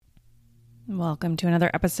Welcome to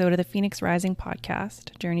another episode of the Phoenix Rising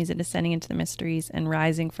podcast, journeys of descending into the mysteries and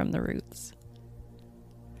rising from the roots.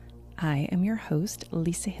 I am your host,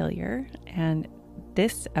 Lisa Hillier, and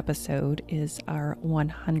this episode is our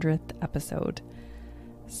 100th episode.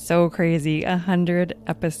 So crazy, 100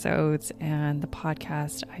 episodes, and the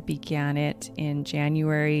podcast, I began it in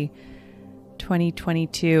January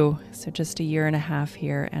 2022, so just a year and a half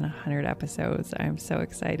here and 100 episodes. I'm so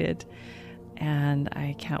excited. And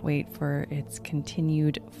I can't wait for its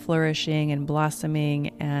continued flourishing and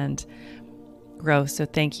blossoming and growth. So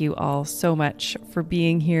thank you all so much for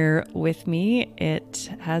being here with me.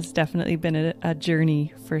 It has definitely been a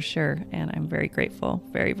journey for sure. And I'm very grateful,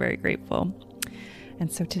 very, very grateful.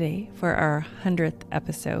 And so today for our 100th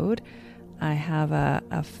episode, I have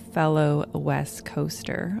a fellow West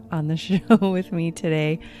Coaster on the show with me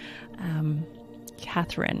today,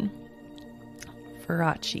 Katherine.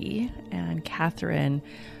 Faraci, and Katherine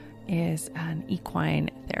is an equine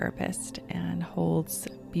therapist and holds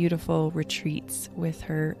beautiful retreats with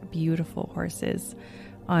her beautiful horses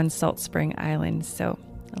on Salt Spring Island. So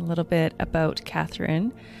a little bit about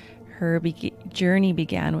Katherine. Her journey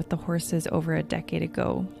began with the horses over a decade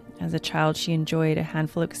ago. As a child, she enjoyed a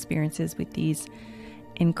handful of experiences with these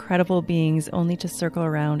incredible beings, only to circle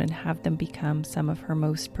around and have them become some of her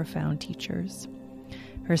most profound teachers.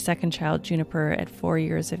 Her second child, Juniper, at 4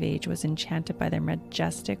 years of age, was enchanted by their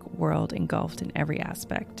majestic world, engulfed in every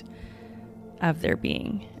aspect of their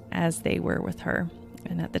being, as they were with her.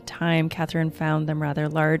 And at the time, Katherine found them rather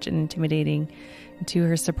large and intimidating. And to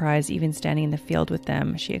her surprise, even standing in the field with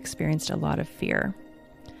them, she experienced a lot of fear.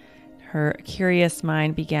 Her curious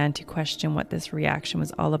mind began to question what this reaction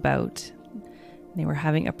was all about. They were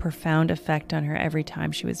having a profound effect on her every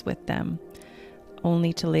time she was with them,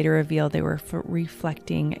 only to later reveal they were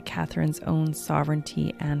reflecting Katherine's own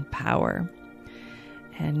sovereignty and power.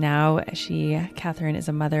 And now Katherine is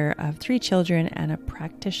a mother of 3 children and a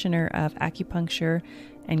practitioner of acupuncture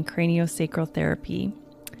and craniosacral therapy,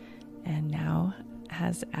 and now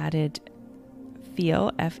has added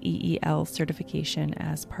FEEL, F-E-E-L certification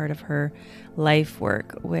as part of her life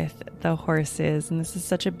work with the horses. And this is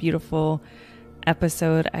such a beautiful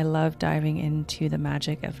episode. I love diving into the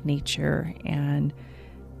magic of nature and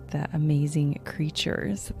the amazing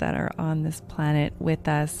creatures that are on this planet with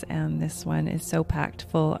us. And this one is so packed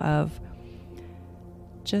full of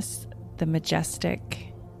just the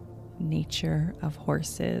majestic nature of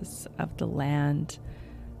horses, of the land,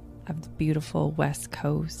 of the beautiful West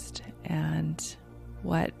Coast, and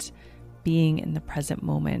what being in the present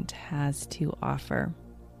moment has to offer.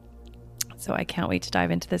 So I can't wait to dive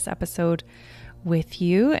into this episode with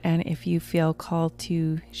you. And if you feel called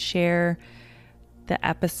to share the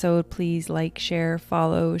episode, please like, share,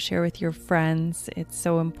 follow, share with your friends. It's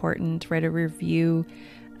so important. Write a review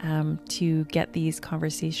to get these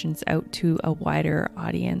conversations out to a wider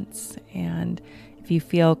audience. And if you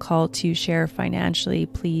feel called to share financially,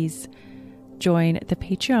 please join the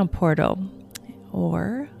Patreon portal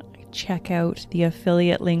or check out the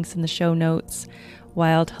affiliate links in the show notes.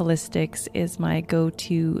 Wild Holistics is my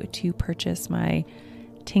go-to to purchase my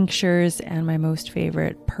tinctures and my most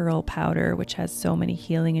favorite pearl powder, which has so many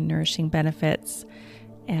healing and nourishing benefits.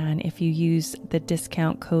 And if you use the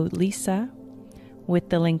discount code Lisa with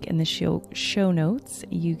the link in the show notes,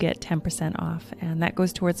 you get 10% off. And that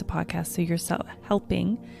goes towards the podcast. So you're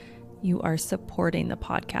you are supporting the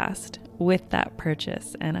podcast with that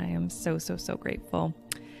purchase. And I am so, so, so grateful.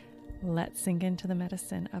 Let's sink into the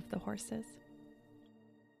medicine of the horses.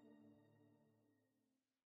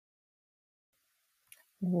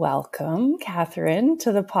 Welcome, Katherine,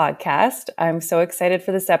 to the podcast. I'm so excited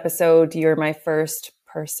for this episode. You're my first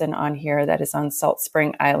person on here that is on Salt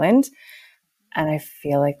Spring Island. And I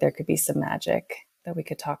feel like there could be some magic that we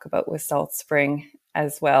could talk about with Salt Spring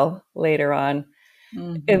as well later on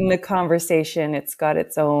in the conversation. It's got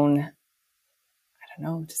its own,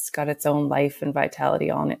 just got its own life and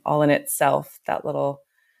vitality all in itself, that little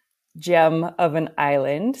gem of an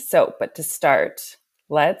island. So, but to start,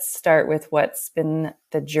 let's start with what's been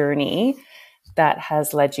the journey that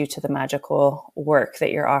has led you to the magical work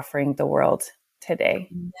that you're offering the world today.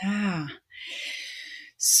 Yeah.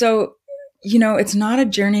 So, it's not a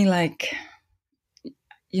journey like,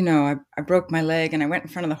 I broke my leg and I went in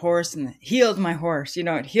front of the horse and it healed my horse,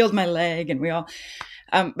 it healed my leg and we all,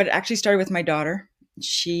 but it actually started with my daughter.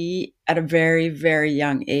 She, at a very, very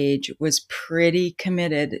young age, was pretty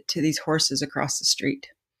committed to these horses across the street.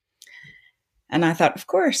 And I thought, of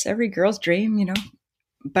course, every girl's dream,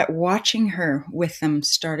 but watching her with them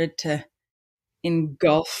started to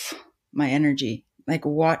engulf my energy, like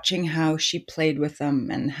watching how she played with them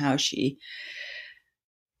and how she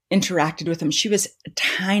interacted with them. She was a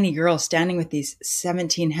tiny girl standing with these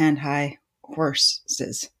 17 hand high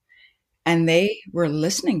horses, and they were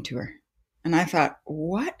listening to her. And I thought,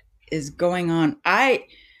 what is going on? I,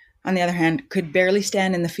 on the other hand, could barely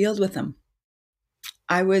stand in the field with them.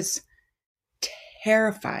 I was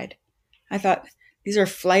terrified. I thought, these are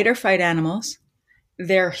flight or fight animals.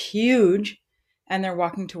 They're huge, and they're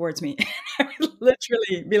walking towards me. I would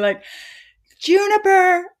literally be like,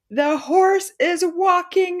 Juniper, the horse is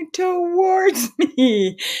walking towards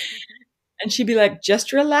me. And she'd be like,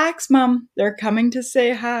 just relax, Mom. They're coming to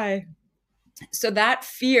say hi. So that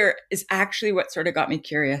fear is actually what sort of got me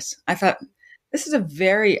curious. I thought, this is a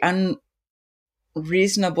very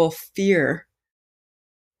unreasonable fear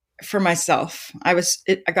for myself. I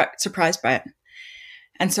got surprised by it.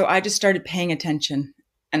 And so I just started paying attention.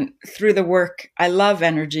 And through the work, I love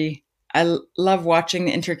energy. I love watching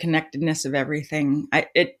the interconnectedness of everything.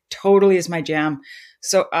 It totally is my jam.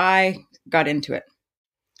 So I got into it.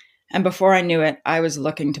 And before I knew it, I was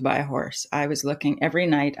looking to buy a horse. I was looking every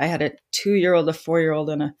night. I had a 2-year-old, a 4-year-old,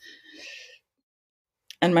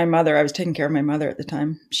 and my mother. I was taking care of my mother at the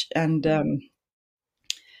time. And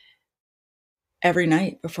every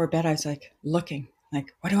night before bed, I was like looking,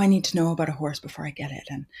 like, what do I need to know about a horse before I get it?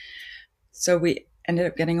 And so we ended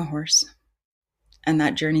up getting a horse, and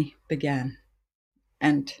that journey began.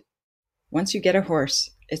 And once you get a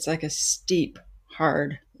horse, it's like a steep,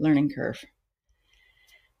 hard learning curve.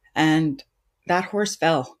 And that horse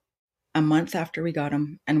fell a month after we got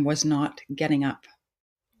him and was not getting up,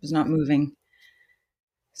 was not moving.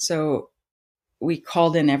 So we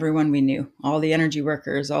called in everyone we knew, all the energy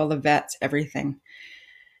workers, all the vets, everything.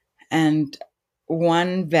 And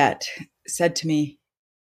one vet said to me,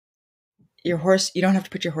 your horse, you don't have to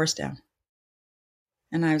put your horse down.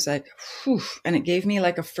 And I was like, whew. And it gave me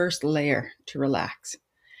like a first layer to relax.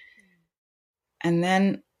 And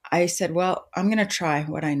then I said, well, I'm going to try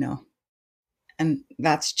what I know. And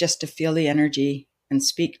that's just to feel the energy and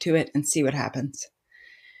speak to it and see what happens.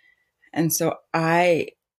 And so I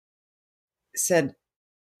said,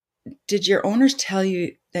 did your owners tell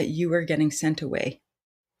you that you were getting sent away?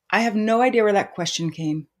 I have no idea where that question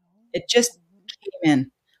came. It just came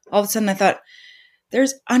in. All of a sudden I thought,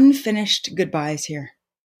 there's unfinished goodbyes here.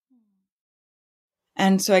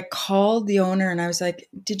 And so I called the owner and I was like,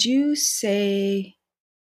 did you say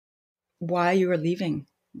why you were leaving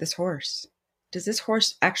this horse? Does this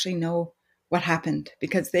horse actually know what happened?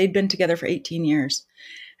 Because they'd been together for 18 years.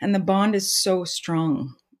 And the bond is so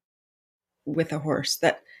strong with a horse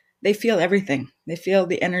that they feel everything. They feel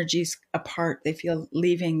the energies apart. They feel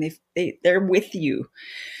leaving. They're with you.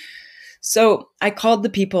 So I called the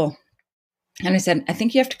people and I said, I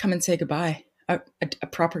think you have to come and say goodbye, a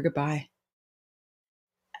proper goodbye.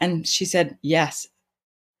 And she said, yes.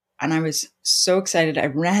 And I was so excited. I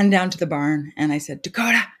ran down to the barn and I said,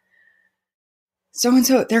 Dakota,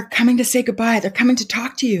 so-and-so, they're coming to say goodbye. They're coming to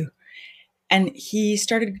talk to you. And he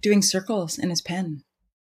started doing circles in his pen.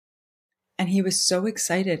 And he was so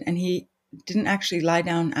excited. And he didn't actually lie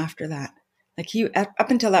down after that. Like up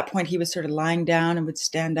until that point, he was sort of lying down and would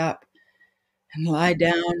stand up and lie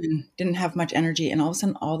down and didn't have much energy. And all of a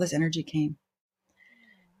sudden, all this energy came.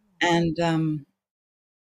 And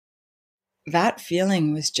that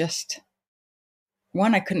feeling was just,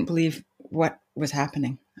 one, I couldn't believe what was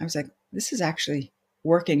happening. I was like, this is actually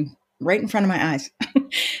working right in front of my eyes.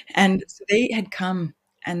 And so they had come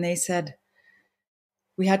and they said,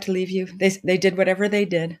 we had to leave you. They did whatever they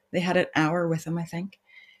did. They had an hour with him, I think.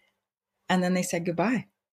 And then they said goodbye.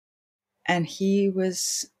 And he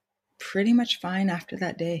was pretty much fine after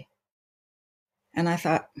that day. And I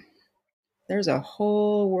thought, there's a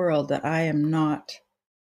whole world that I am not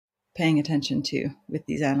paying attention to with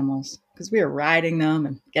these animals, because we were riding them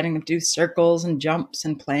and getting them to do circles and jumps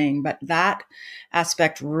and playing. But that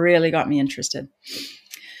aspect really got me interested.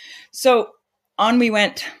 So on we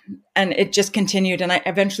went, and it just continued. And I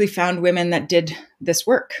eventually found women that did this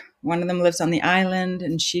work. One of them lives on the island,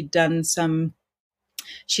 and she did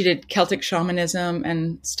Celtic shamanism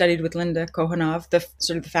and studied with Linda Kohanov, the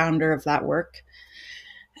sort of the founder of that work,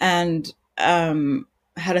 and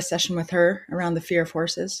had a session with her around the fear of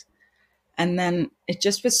horses. And then it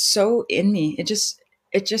just was so in me. It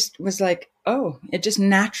just was like, oh, it just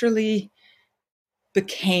naturally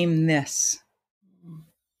became this.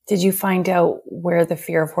 Did you find out where the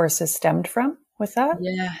fear of horses stemmed from with that?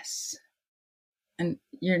 Yes. And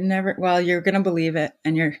you're going to believe it.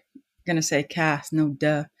 And you're going to say, Cass, no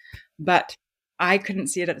duh. But I couldn't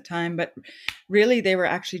see it at the time. But really, they were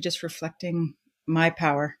actually just reflecting my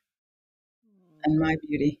power and my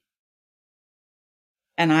beauty.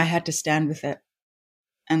 And I had to stand with it.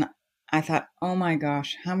 And I thought, oh my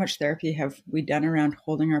gosh, how much therapy have we done around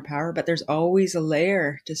holding our power? But there's always a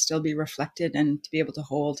layer to still be reflected and to be able to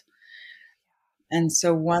hold. And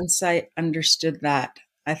so once I understood that,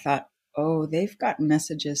 I thought, oh, they've got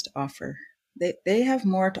messages to offer. They have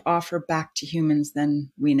more to offer back to humans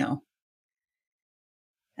than we know.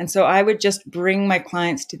 And so I would just bring my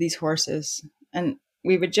clients to these horses and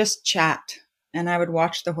we would just chat and I would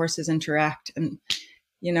watch the horses interact. And,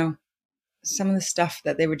 you know, some of the stuff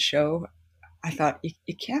that they would show, I thought,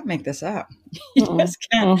 you can't make this up. You just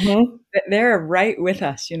can't. Mm-hmm. They're right with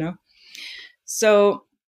us, you know. So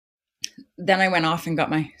then I went off and got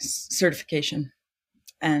my certification.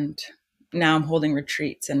 And now I'm holding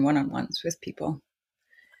retreats and one-on-ones with people.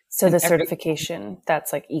 So the certification,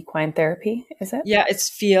 that's like equine therapy, is it? Yeah, it's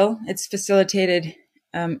facilitated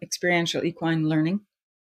experiential equine learning.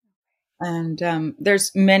 And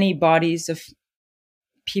there's many bodies of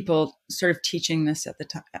people sort of teaching this at the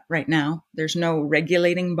time right now. There's no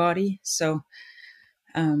regulating body. So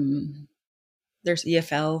there's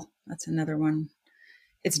EFL, that's another one.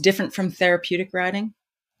 It's different from therapeutic riding.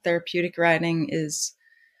 Therapeutic riding is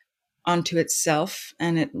onto itself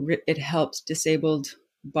and it helps disabled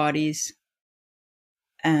bodies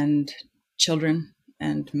and children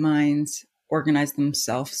and minds organize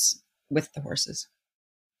themselves with the horses.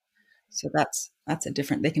 So that's a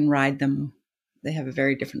different, they can ride them. They have a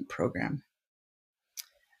very different program.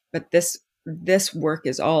 But this work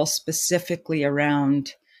is all specifically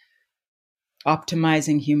around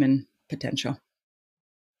optimizing human potential,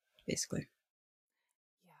 basically.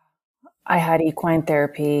 I had equine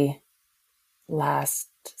therapy last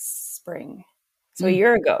spring. So a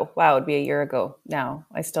year ago. Wow, it'd be a year ago now.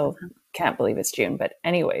 I still can't believe it's June, but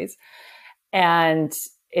anyways. And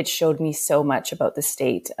it showed me so much about the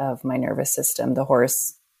state of my nervous system. The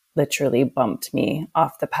horse literally bumped me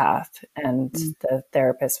off the path. And the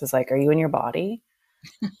therapist was like, "Are you in your body?"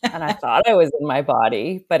 And I thought I was in my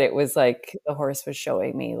body, but it was like the horse was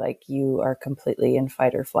showing me like, you are completely in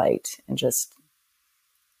fight or flight, and just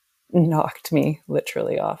knocked me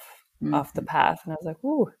literally off the path. And I was like,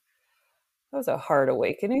 ooh, that was a hard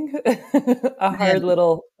awakening, a hard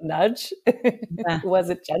little nudge. It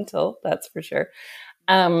wasn't gentle, that's for sure.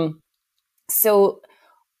 So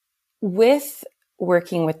with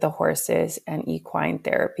working with the horses and equine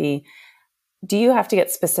therapy, do you have to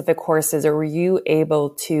get specific horses, or were you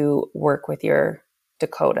able to work with your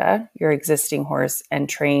Dakota, your existing horse, and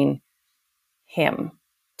train him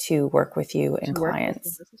to work with you and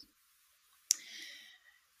clients?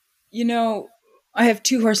 You know, I have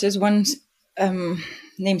two horses. One's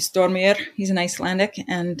named Stormir, he's an Icelandic,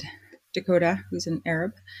 and Dakota, who's an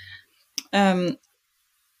Arab. And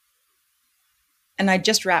I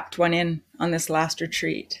just wrapped one in on this last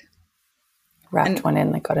retreat. One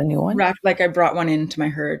in, like got a new one? Wrapped, like I brought one into my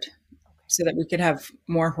herd so that we could have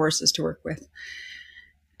more horses to work with.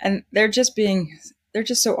 And they're just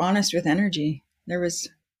so honest with energy. There was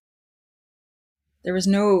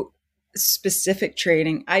no specific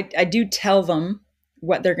training. I do tell them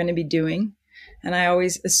what they're going to be doing. And I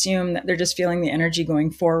always assume that they're just feeling the energy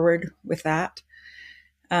going forward with that.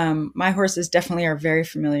 My horses definitely are very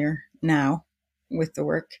familiar now with the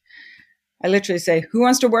work. I literally say, "Who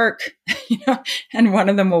wants to work?" And one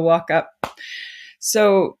of them will walk up.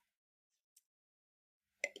 So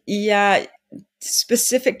yeah,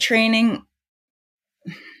 specific training,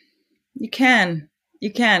 you can,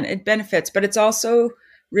 it benefits, but it's also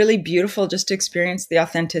really beautiful just to experience the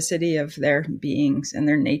authenticity of their beings and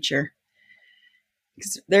their nature,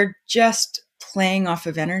 because they're just playing off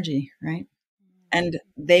of energy, right? And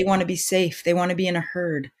they want to be safe. They want to be in a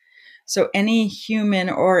herd. So any human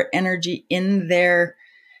or energy in their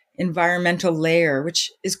environmental layer,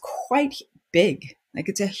 which is quite big, like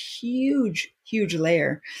it's a huge, huge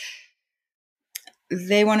layer,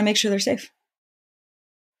 they want to make sure they're safe.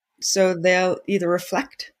 So they'll either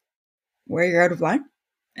reflect where you're out of line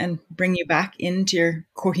and bring you back into your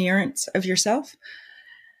coherence of yourself,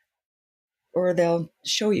 or they'll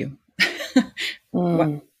show you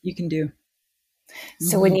what you can do.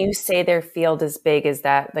 So when you say their field is big, is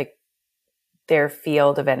that like their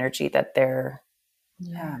field of energy that they're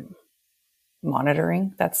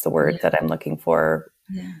monitoring? That's the word that I'm looking for,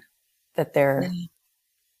 that they're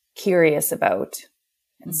curious about.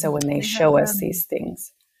 And so when they show us these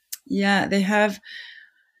things. Yeah, they have,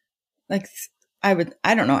 like, I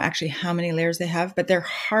don't know actually how many layers they have, but their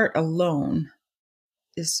heart alone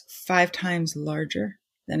is 5 times larger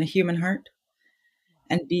than a human heart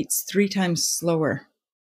and beats 3 times slower.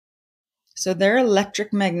 So their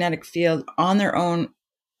electric magnetic field on their own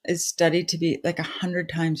is studied to be like 100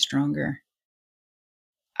 times stronger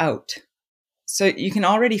out. So you can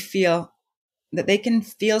already feel that they can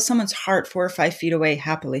feel someone's heart 4 or 5 feet away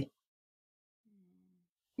happily,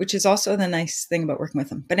 which is also the nice thing about working with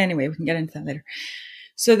them. But anyway, we can get into that later.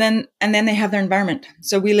 So then they have their environment.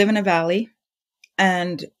 So we live in a valley,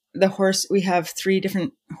 and the horse, we have 3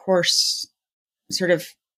 different horse sort of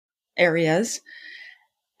areas,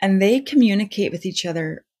 and they communicate with each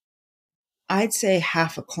other, I'd say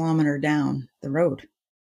half a kilometer down the road.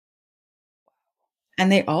 And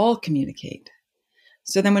they all communicate.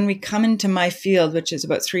 So then when we come into my field, which is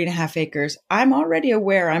about 3.5 acres, I'm already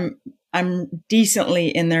aware I'm decently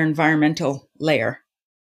in their environmental layer.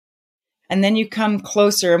 And then you come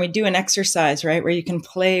closer and we do an exercise, right, where you can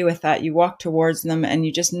play with that. You walk towards them and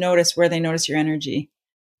you just notice where they notice your energy.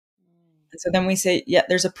 And so then we say, yeah,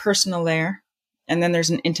 there's a personal layer, and then there's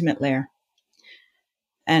an intimate layer.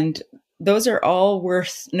 And those are all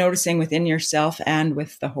worth noticing within yourself and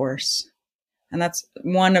with the horse. And that's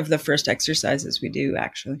one of the first exercises we do,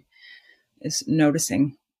 actually, is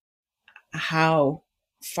noticing how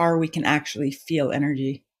far we can actually feel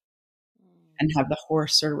energy and have the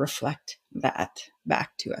horse sort of reflect that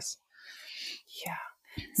back to us. Yeah.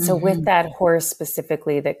 So with that horse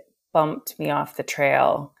specifically that bumped me off the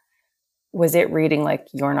trail, was it reading like,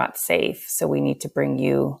 you're not safe, so we need to bring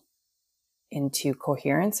you into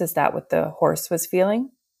coherence? Is that what the horse was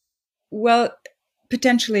feeling? Well,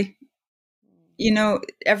 potentially. You know,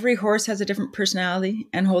 every horse has a different personality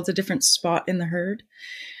and holds a different spot in the herd.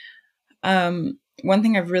 One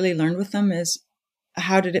thing I've really learned with them is,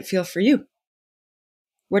 how did it feel for you?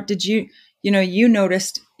 What did you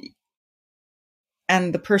noticed,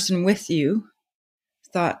 and the person with you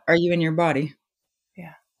thought, are you in your body?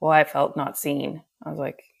 Yeah. Well, I felt not seen. I was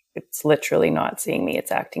like, it's literally not seeing me.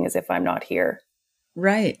 It's acting as if I'm not here.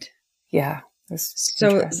 Right. Yeah.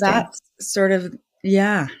 So that's sort of,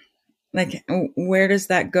 yeah. Like, where does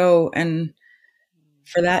that go? And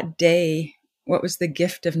for that day, what was the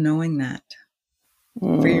gift of knowing that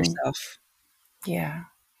for yourself? Yeah.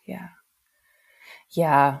 Yeah.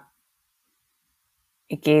 Yeah.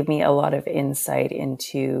 It gave me a lot of insight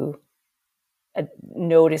into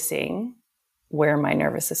noticing where my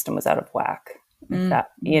nervous system was out of whack. That,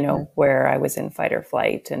 where I was in fight or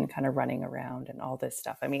flight and kind of running around and all this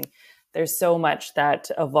stuff. I mean, there's so much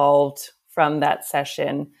that evolved from that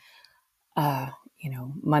session,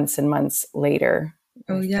 months and months later.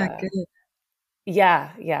 Oh, yeah, good.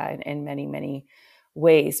 Yeah, in many, many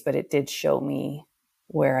ways. But it did show me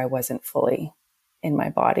where I wasn't fully in my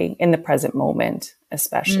body, in the present moment,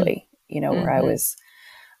 especially, where I was,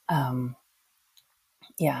 in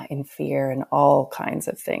fear and all kinds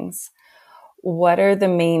of things. What are the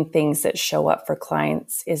main things that show up for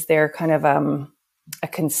clients? Is there kind of a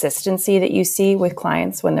consistency that you see with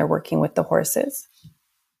clients when they're working with the horses?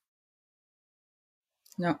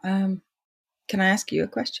 No. Can I ask you a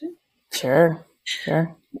question? Sure.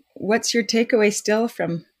 What's your takeaway still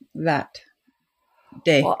from that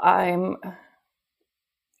day? Well, I'm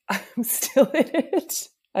still in it.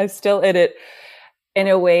 I'm still in it in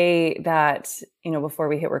a way that, before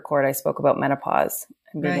we hit record, I spoke about menopause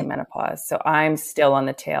and being in menopause. So I'm still on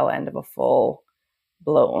the tail end of a full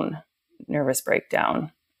blown nervous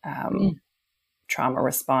breakdown, trauma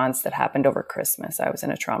response that happened over Christmas. I was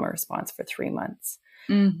in a trauma response for 3 months.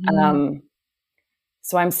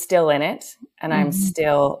 So I'm still in it, and I'm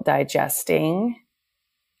still digesting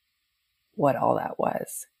what all that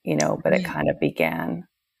was, but it kind of began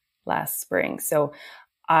last spring. So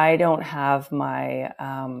I don't have my,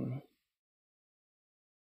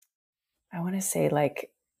 I want to say like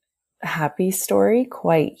happy story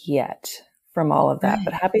quite yet from all of that,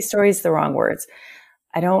 but happy story is the wrong words.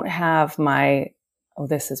 I don't have my, oh,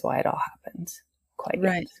 this is why it all happened quite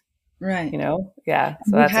yet. Right. Yeah.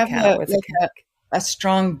 So that's a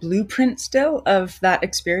strong blueprint still of that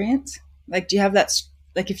experience. Like, do you have that,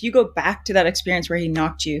 like, if you go back to that experience where he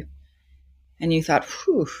knocked you and you thought,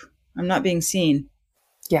 whew, I'm not being seen.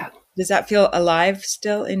 Yeah. Does that feel alive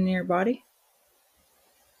still in your body?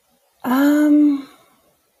 I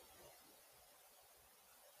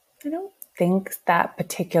don't think that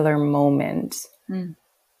particular moment.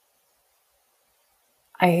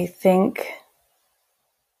 I think,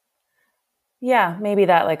 maybe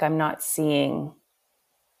that, like, I'm not seeing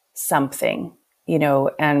something,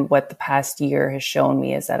 and what the past year has shown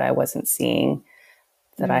me is that I wasn't seeing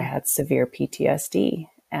that I had severe PTSD,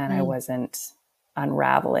 and I wasn't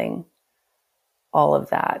unraveling all of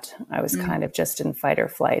that. I was kind of just in fight or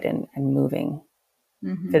flight and moving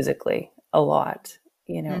physically a lot,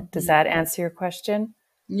 Does that answer your question?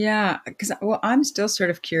 Yeah. Because, I'm still sort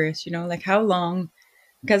of curious, like how long,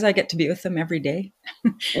 because I get to be with them every day.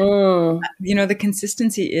 The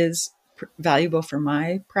consistency is valuable for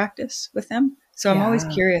my practice with them. So I'm always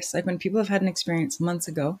curious, like when people have had an experience months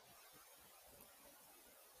ago,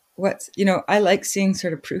 I like seeing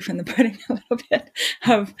sort of proof in the pudding a little bit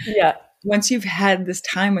of once you've had this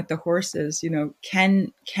time with the horses,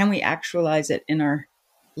 can we actualize it in our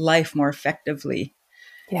life more effectively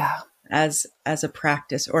as a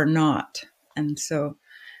practice or not? And so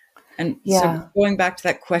going back to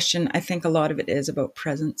that question, I think a lot of it is about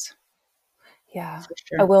presence. Yeah.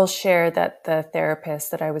 Sure. I will share that the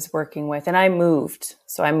therapist that I was working with, and I moved.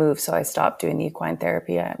 So I stopped doing the equine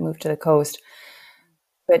therapy. I moved to the coast.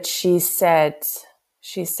 But she said,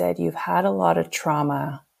 you've had a lot of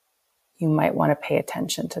trauma. You might want to pay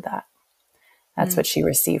attention to that. That's what she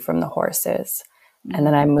received from the horses. And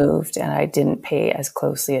then I moved and I didn't pay as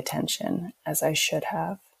closely attention as I should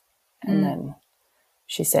have. And then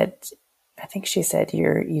she said, I think she said,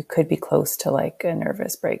 you could be close to like a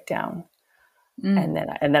nervous breakdown. And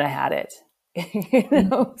then I had it,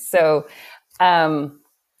 So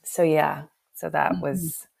that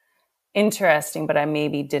was interesting, but I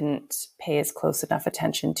maybe didn't pay as close enough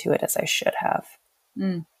attention to it as I should have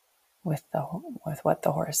with what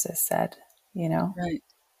the horses said, Right.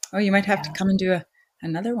 Oh, you might have to come and do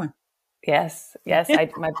another one. Yes.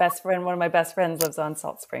 My best friend, one of my best friends lives on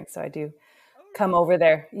Salt Spring. So I do come over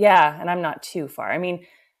there. Yeah. And I'm not too far. I mean,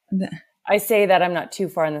 I say that I'm not too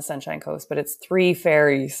far in the Sunshine Coast, but it's 3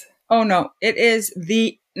 ferries. Oh, no,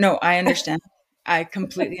 I understand. I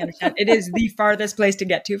completely understand. It is the farthest place to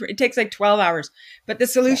get to. It takes like 12 hours, but the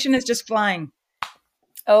solution is just flying.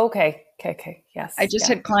 Oh, okay. Yes. I just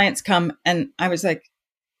had clients come and I was like,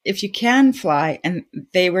 if you can fly, and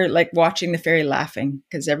they were like watching the ferry laughing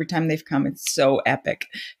because every time they've come, it's so epic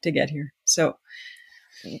to get here. So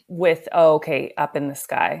up in the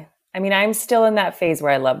sky. I mean, I'm still in that phase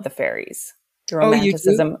where I love the ferries. The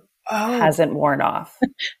romanticism hasn't worn off.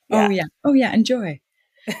 Yeah. Oh yeah. Enjoy.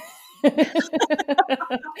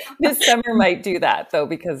 This summer might do that though,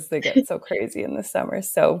 because they get so crazy in the summer.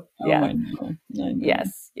 So yeah. I know.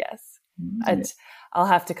 Yes. I'll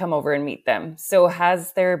have to come over and meet them. So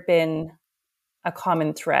has there been a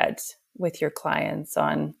common thread with your clients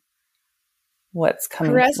on what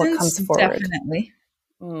comes forward? Definitely.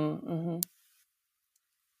 Mm-hmm.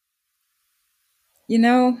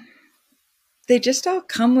 They just all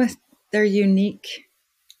come with their unique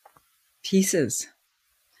pieces.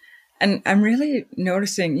 And I'm really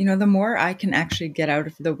noticing, the more I can actually get out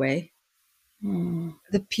of the way,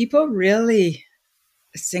 the people really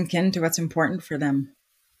sink into what's important for them.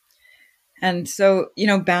 And so,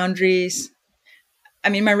 boundaries. I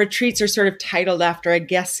mean, my retreats are sort of titled after, I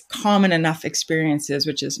guess, common enough experiences,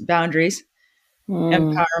 which is boundaries,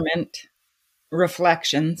 empowerment,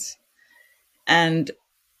 reflections, and,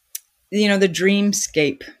 the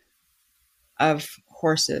dreamscape of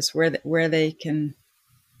horses,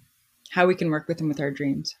 how we can work with them with our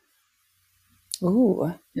dreams.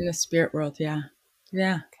 Ooh. In the spirit world. Yeah.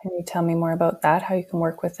 Yeah. Can you tell me more about that? How you can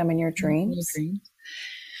work with them in your dreams?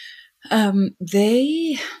 I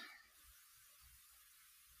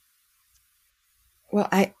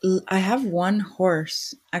have one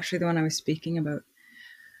horse, actually the one I was speaking about,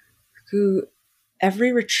 who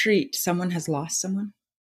every retreat, someone has lost someone.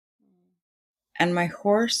 And my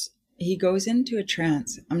horse, he goes into a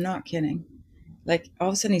trance. I'm not kidding. Like all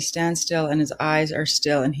of a sudden he stands still and his eyes are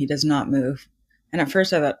still and he does not move. And at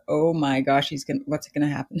first I thought, oh my gosh, what's going to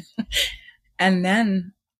happen? And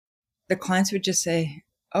then the clients would just say,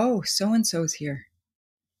 oh, so-and-so's here.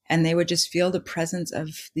 And they would just feel the presence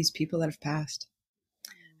of these people that have passed.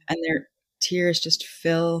 And their tears just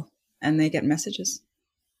fill and they get messages.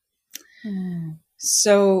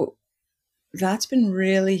 So that's been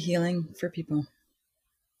really healing for people.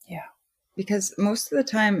 Yeah. Because most of the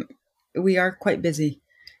time we are quite busy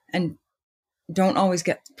and don't always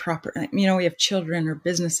get proper, we have children or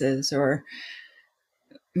businesses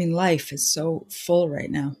life is so full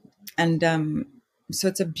right now. And so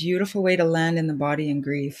it's a beautiful way to land in the body and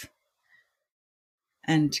grieve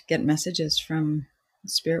and get messages from the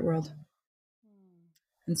spirit world.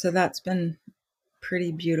 And so that's been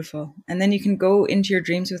pretty beautiful. And then you can go into your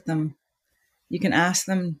dreams with them. You can ask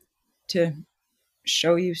them to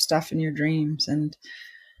show you stuff in your dreams, and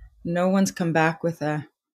no one's come back with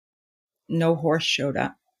no horse showed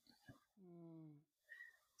up.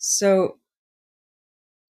 So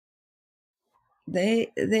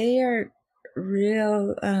they are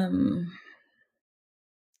real, I'm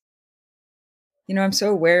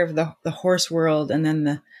so aware of the horse world and then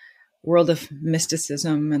the world of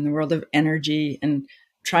mysticism and the world of energy, and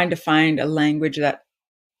trying to find a language that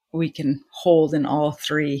we can hold in all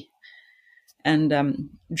three. And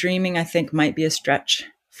dreaming, I think, might be a stretch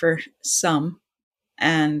for some,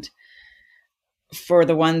 and for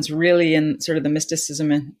the ones really in sort of the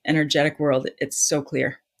mysticism and energetic world, it's so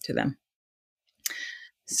clear to them.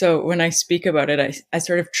 So when I speak about it, I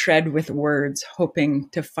sort of tread with words, hoping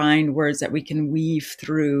to find words that we can weave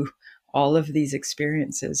through all of these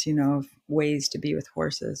experiences, of ways to be with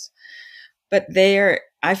horses. But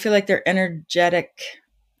I feel like they're energetic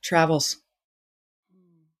travels,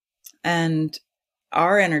 and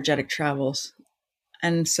are energetic travels.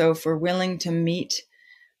 And so if we're willing to meet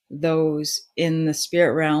those in the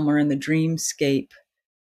spirit realm or in the dreamscape,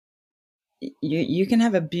 you can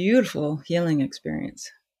have a beautiful healing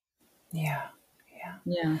experience. Yeah.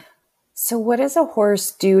 Yeah. So what does a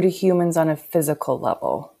horse do to humans on a physical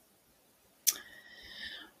level?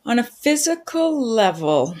 On a physical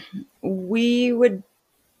level, we would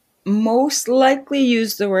most likely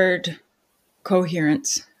use the word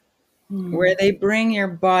coherence, where they bring your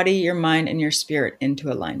body, your mind, and your spirit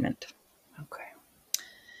into alignment. Okay.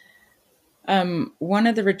 One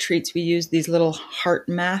of the retreats, we used these little heart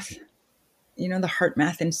math, the Heart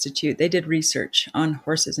Math Institute. They did research on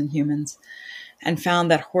horses and humans and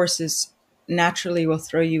found that horses naturally will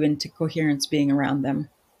throw you into coherence being around them.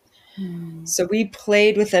 So we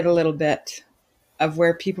played with it a little bit, of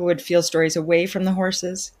where people would feel stories away from the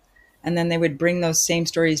horses, and then they would bring those same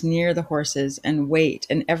stories near the horses and wait.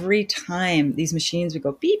 And every time these machines would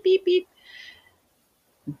go beep, beep, beep,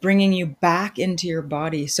 bringing you back into your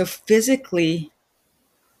body. So physically,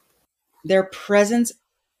 their presence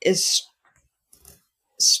is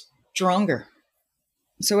stronger.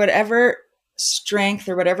 So whatever strength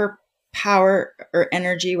or whatever power or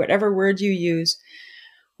energy, whatever word you use,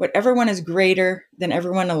 whatever one is greater than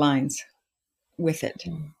everyone aligns with it.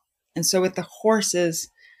 And so with the horses,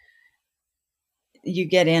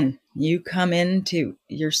 you come into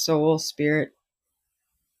your soul, spirit,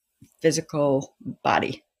 physical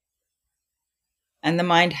body. And the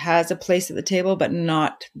mind has a place at the table, but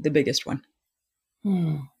not the biggest one.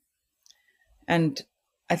 And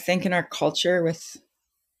I think in our culture with,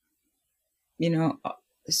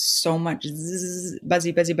 so much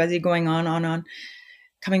buzzy going on,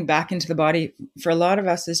 coming back into the body, for a lot of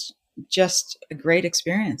us is just a great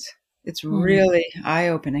experience. It's really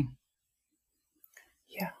eye-opening.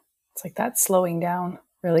 Yeah. It's like that slowing down,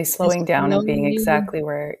 really slowing down and being exactly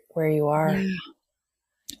where you are. Yeah.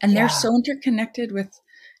 And they're so interconnected with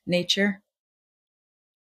nature.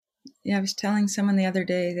 Yeah, I was telling someone the other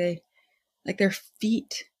day, their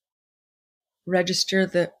feet register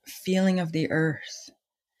the feeling of the earth.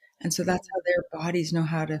 And so that's how their bodies know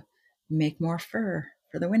how to make more fur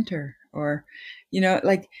for the winter, or,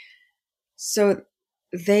 so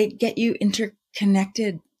they get you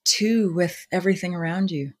interconnected too with everything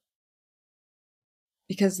around you,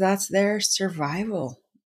 because that's their survival.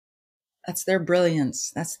 That's their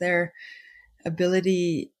brilliance. That's their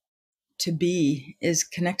ability to be, is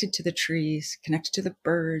connected to the trees, connected to the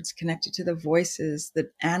birds, connected to the voices, the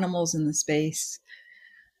animals in the space,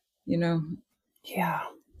 Yeah.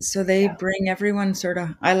 So they bring everyone sort of,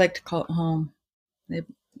 I like to call it home.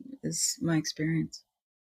 Is my experience.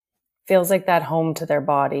 Feels like that home to their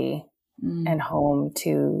body and home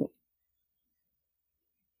to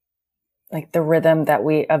like the rhythm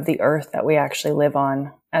of the earth that we actually live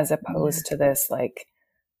on, as opposed to this like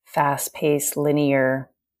fast-paced linear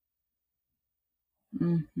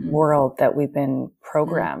world that we've been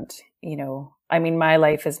programmed. I mean, my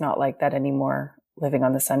life is not like that anymore. Living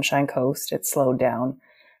on the Sunshine Coast, it's slowed down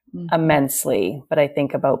immensely. But I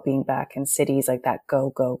think about being back in cities like that,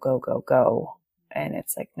 go, go, go, go, go. And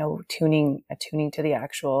it's like, no, attuning to the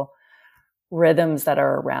actual rhythms that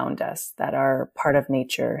are around us, that are part of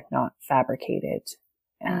nature, not fabricated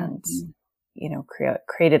and,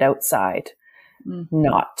 created outside,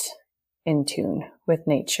 not in tune with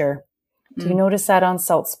nature. Do you notice that on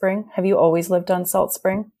Salt Spring? Have you always lived on Salt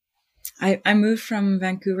Spring? I moved from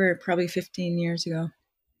Vancouver probably 15 years ago.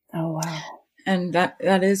 Oh, wow. And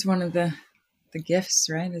that is one of the gifts,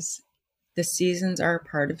 right? Is the seasons are a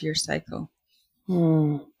part of your cycle.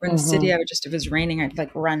 We're in the city, if it was raining,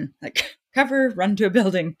 I'd run, cover, run to a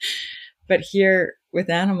building. But here with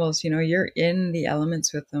animals, you're in the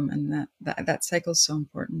elements with them, and that cycle is so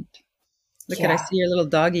important. I see your little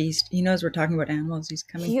doggy. He knows we're talking about animals. He's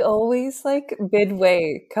coming. He always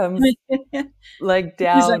midway comes down.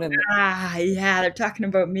 He's they're talking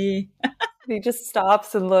about me. He just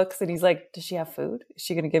stops and looks, and he's like, does she have food? Is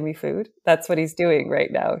she going to give me food? That's what he's doing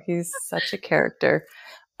right now. He's such a character.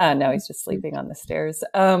 Now he's just sleeping on the stairs.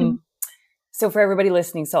 So for everybody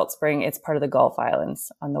listening, Salt Spring, it's part of the Gulf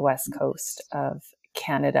Islands on the west coast of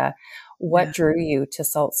Canada. What drew you to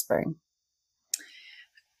Salt Spring?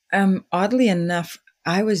 Oddly enough,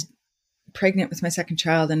 I was pregnant with my second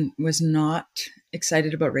child and was not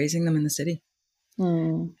excited about raising them in the city.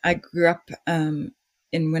 I grew up in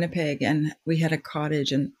Winnipeg, and we had a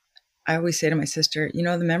cottage, and I always say to my sister,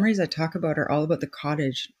 the memories I talk about are all about the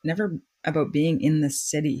cottage, never about being in the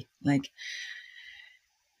city. Like,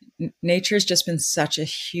 nature's just been such a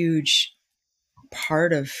huge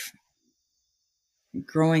part of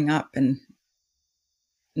growing up and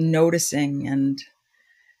noticing, and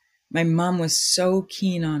my mom was so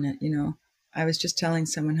keen on it. I was just telling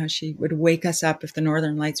someone how she would wake us up if the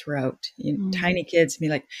northern lights were out, tiny kids, and be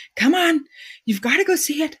like, come on, you've got to go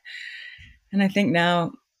see it. And I think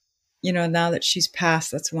now, now that she's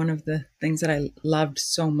passed, that's one of the things that I loved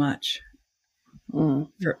so much for,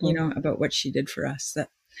 about what she did for us, that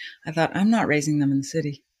I thought, I'm not raising them in the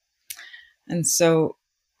city. And so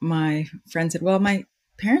my friend said, well, my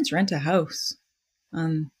parents rent a house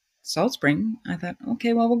on Salt Spring. I thought,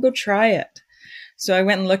 okay, well, we'll go try it. So I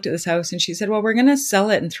went and looked at this house, and she said, well, we're going to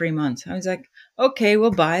sell it in 3 months. I was like, okay,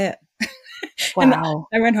 we'll buy it. Wow. And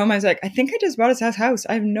I went home. I was like, I think I just bought us a house.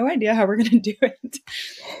 I have no idea how we're going to do it.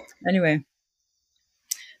 Anyway,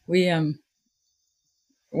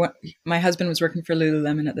 my husband was working for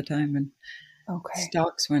Lululemon at the time, and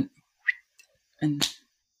stocks went, and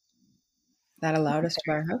that allowed us to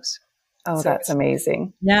buy our house. Oh, so that's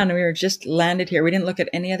amazing. Yeah. And we were just landed here. We didn't look at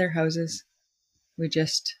any other houses. We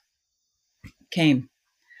just came,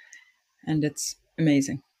 and it's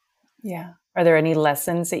amazing. Yeah. Are there any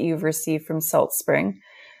lessons that you've received from Salt Spring,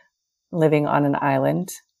 living on an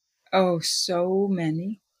island? Oh, so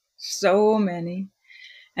many.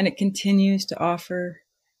 And it continues to offer.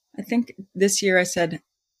 I think this year I said,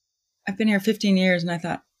 I've been here 15 years, and I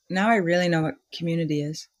thought, now I really know what community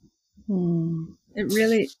is. It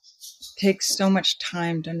really takes so much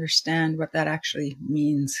time to understand what that actually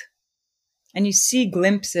means. And you see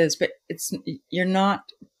glimpses, but you're not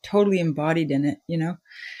totally embodied in it,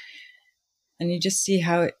 and you just see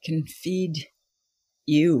how it can feed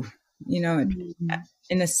you, in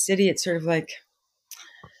the city. It's sort of like,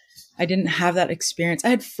 I didn't have that experience. I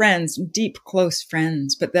had friends, deep, close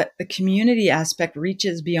friends, but that the community aspect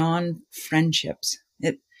reaches beyond friendships.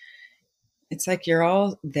 It's like you're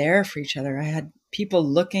all there for each other. I had people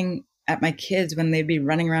looking at my kids when they'd be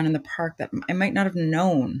running around in the park that I might not have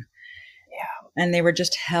known. Yeah. And they were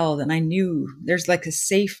just held. And I knew there's like a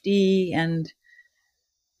safety and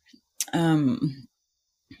a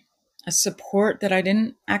support that I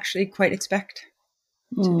didn't actually quite expect,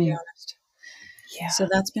 to be honest. Yeah. So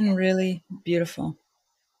that's been really beautiful.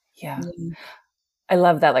 Yeah. I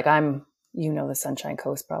love that. Like, the Sunshine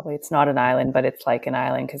Coast, probably. It's not an island, but it's like an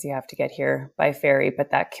island because you have to get here by ferry.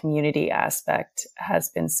 But that community aspect has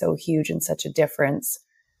been so huge and such a difference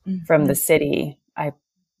from the city.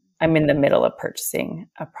 I'm in the middle of purchasing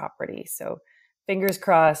a property. So fingers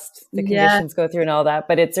crossed the conditions go through and all that,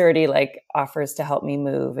 but it's already like offers to help me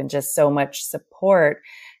move and just so much support.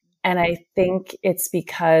 And I think it's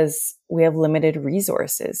because we have limited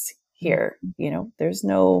resources here. There's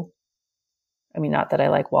no, not that I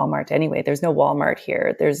like Walmart anyway. There's no Walmart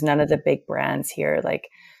here. There's none of the big brands here. Like,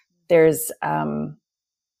 there's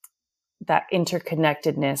that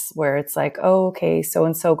interconnectedness where it's like, oh, okay,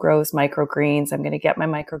 so-and-so grows microgreens. I'm going to get my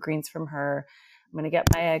microgreens from her. I'm going to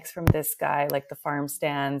get my eggs from this guy, like the farm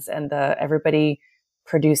stands, and everybody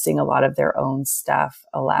producing a lot of their own stuff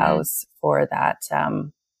allows for that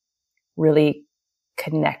really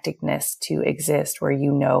connectedness to exist, where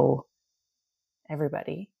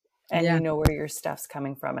everybody and you know where your stuff's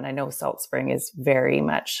coming from. And I know Salt Spring is very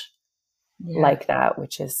much like that,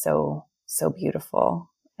 which is so beautiful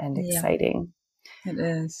and exciting. It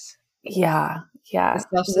is. Yeah. The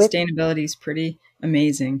self-sustainability is pretty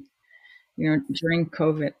amazing. During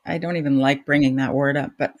COVID, I don't even like bringing that word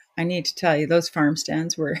up, but I need to tell you, those farm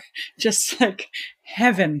stands were just like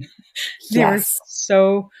heaven. They were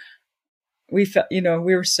we felt, we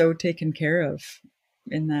were so taken care of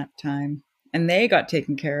in that time, and they got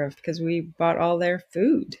taken care of because we bought all their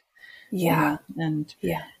food. And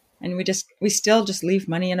we still just leave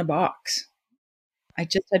money in a box. I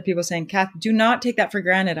just had people saying, Kath, do not take that for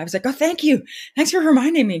granted. I was like, oh, thank you. Thanks for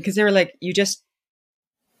reminding me. Because they were like, you just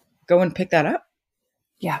go and pick that up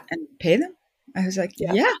and pay them. I was like,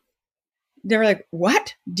 yeah. They were like,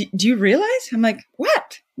 what? Do you realize? I'm like,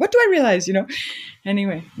 what do I realize?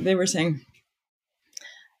 Anyway, they were saying,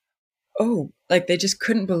 oh, like they just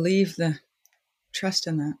couldn't believe the trust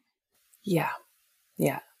in that. Yeah.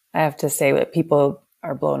 I have to say that people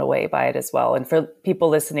are blown away by it as well. And for people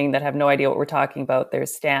listening that have no idea what we're talking about,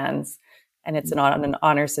 there's stands, and it's on an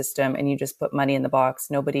honor system, and you just put money in the box.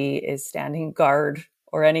 Nobody is standing guard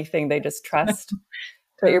or anything. They just trust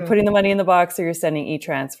But you're putting the money in the box or you're sending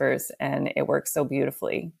e-transfers, and it works so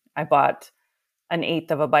beautifully. I bought an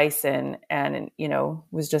eighth of a bison and,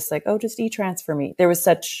 was just like, oh, just e-transfer me. There was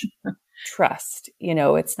such trust,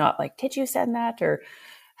 it's not like, did you send that? Or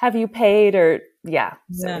have you paid? Or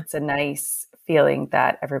So it's a nice feeling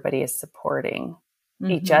that everybody is supporting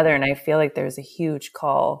each other. And I feel like there's a huge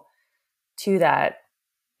call to that,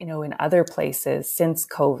 in other places since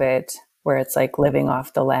COVID, where it's like living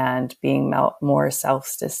off the land, being more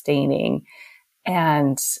self-sustaining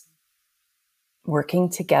and working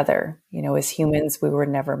together. As humans, we were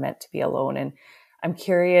never meant to be alone. And I'm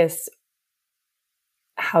curious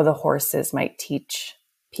how the horses might teach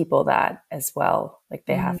people that as well. Like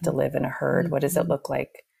they have to live in a herd. What does it look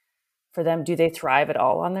like for them? Do they thrive at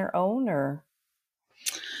all on their own, or?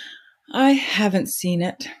 I haven't seen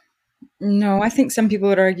it. No, I think some people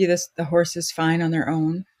would argue this, the horse is fine on their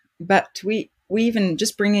own, but we even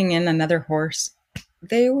just bringing in another horse,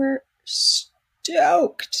 they were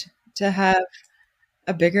stoked to have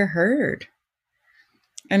a bigger herd.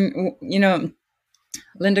 And,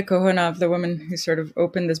 Linda Kohonov, the woman who sort of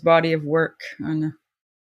opened this body of work on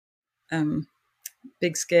a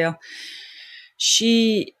big scale,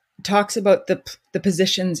 she talks about the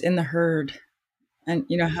positions in the herd, and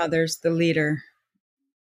how there's the leader,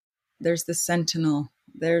 there's the sentinel,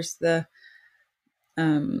 there's the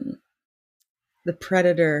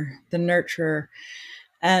predator, the nurturer,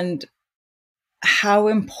 and how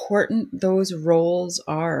important those roles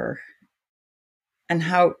are, and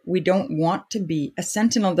how we don't want to be, a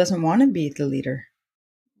sentinel doesn't want to be the leader,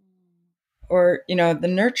 or, the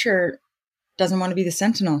nurturer doesn't want to be the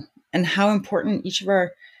sentinel, and how important each of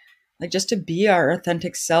our, like, just to be our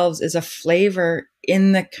authentic selves is a flavor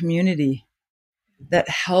in the community that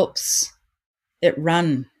helps it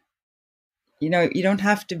run. You don't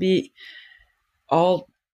have to be all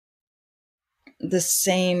the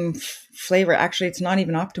same flavor. Actually, it's not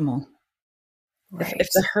even optimal. Right. If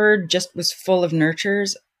the herd just was full of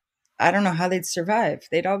nurturers, I don't know how they'd survive.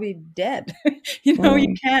 They'd all be dead. You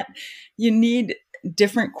need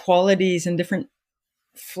different qualities and different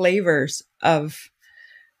flavors of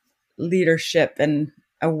leadership and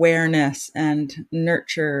awareness and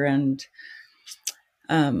nurture, and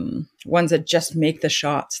ones that just make the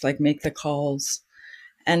shots, like make the calls.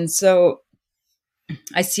 And so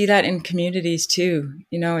I see that in communities too.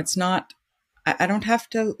 It's not, I don't have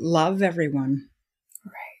to love everyone.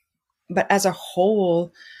 Right. But as a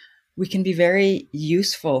whole, we can be very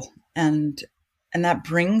useful, and that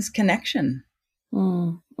brings connection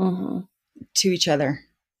to each other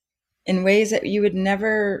in ways that you would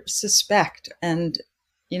never suspect. And,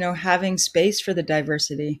 having space for the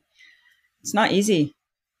diversity, it's not easy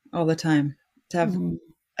all the time to have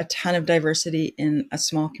a ton of diversity in a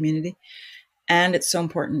small community. And it's so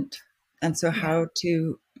important. And so how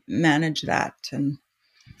to manage that, and,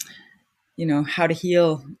 how to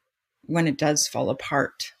heal when it does fall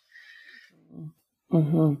apart.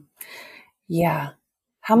 Yeah.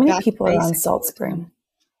 How many people are on Salt Spring?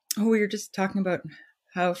 Oh, we were just talking about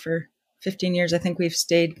how for 15 years, I think we've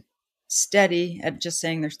stayed steady at just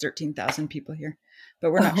saying there's 13,000 people here,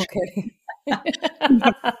 but we're not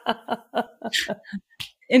sure.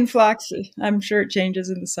 Influx, I'm sure it changes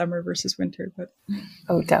in the summer versus winter, but.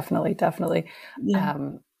 Oh, definitely. Yeah.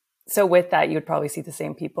 So with that, you would probably see the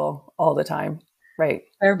same people all the time, right?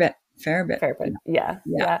 Fair bit. Yeah.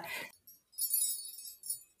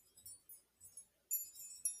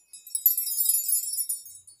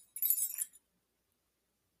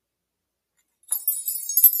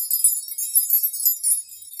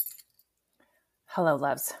 Hello,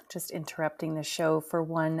 loves. Just interrupting the show for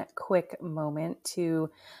one quick moment to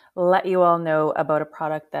let you all know about a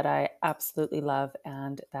product that I absolutely love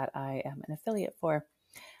and that I am an affiliate for.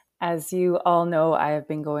 As you all know, I have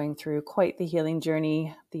been going through quite the healing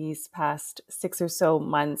journey these past 6 or so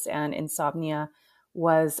months, and insomnia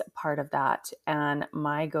was part of that. And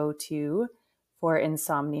my go-to for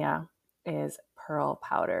insomnia is pearl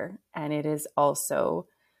powder, and it is also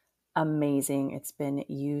amazing. It's been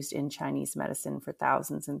used in Chinese medicine for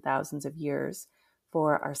thousands and thousands of years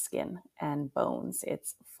for our skin and bones.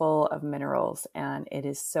 It's full of minerals, and it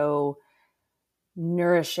is so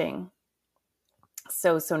nourishing.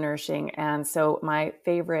 So nourishing. And so my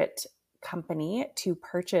favorite company to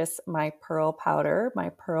purchase my pearl powder,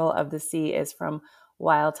 my Pearl of the Sea, is from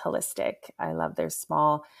Wild Holistic. I love their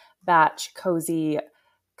small batch, cozy,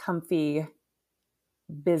 comfy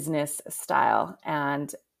business style.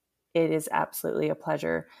 And it is absolutely a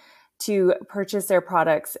pleasure to purchase their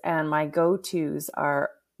products. And my go-tos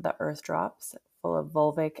are the Earth Drops, full of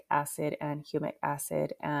fulvic acid and humic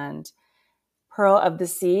acid, and Pearl of the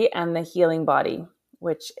Sea, and the Healing Body.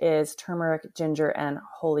 which is turmeric, ginger, and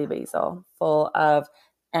holy basil, full of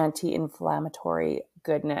anti-inflammatory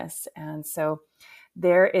goodness. And so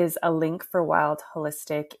there is a link for Wild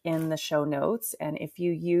Holistic in the show notes. And if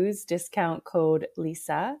you use discount code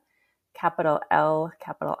Lisa, capital L,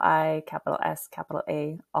 capital I, capital S, capital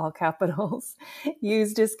A, all capitals,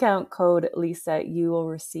 use discount code Lisa, you will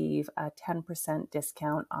receive a 10%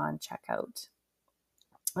 discount on checkout.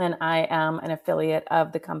 And I am an affiliate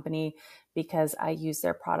of the company because I use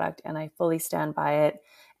their product and I fully stand by it.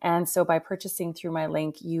 And so by purchasing through my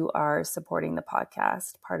link, you are supporting the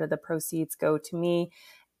podcast. Part of the proceeds go to me.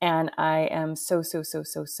 And I am so, so, so,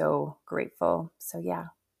 so, so grateful. So yeah,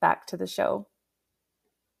 back to the show.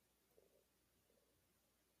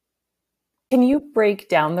 Can you break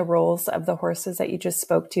down the roles of the horses that you just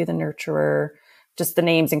spoke to, the nurturer, just the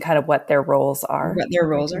names and kind of what their roles are? What their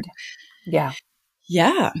roles are? Yeah.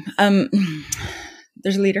 Yeah.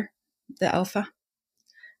 There's a leader, the alpha.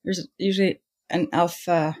 There's usually an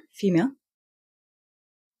alpha female.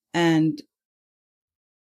 And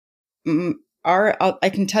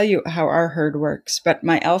I can tell you how our herd works, but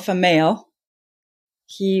my alpha male,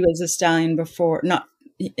 he was a stallion before, not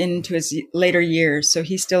into his later years. So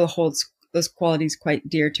he still holds those qualities quite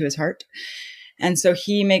dear to his heart. And so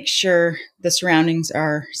he makes sure the surroundings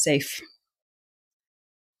are safe.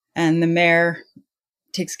 And the mare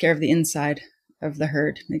takes care of the inside of the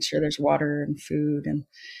herd, makes sure there's water and food. And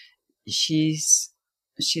she's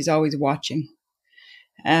always watching.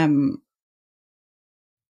 And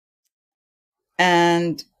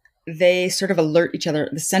they sort of alert each other.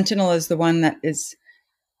 The sentinel is the one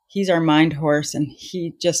he's our mind horse, and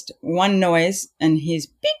he just one noise and he's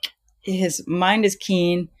beak. His mind is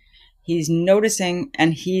keen. He's noticing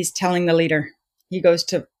and he's telling the leader. He goes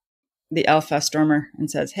to the alpha Stormer and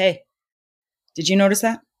says, "Hey, did you notice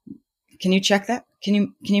that? Can you check that?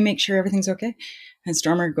 Can you make sure everything's okay?" And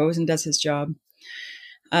Stormer goes and does his job.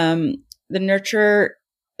 The nurturer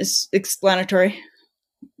is explanatory,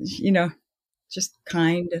 just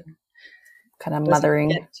kind and kind of mothering.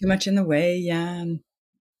 Get too much in the way. Yeah. And,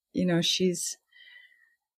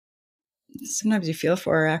 sometimes you feel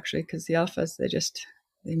for her actually, because the alphas,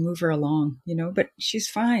 they move her along, but she's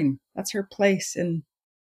fine. That's her place in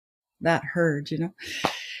that herd,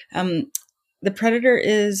 The predator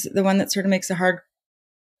is the one that sort of makes the hard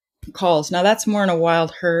calls. Now that's more in a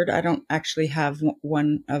wild herd. I don't actually have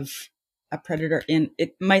one of a predator in.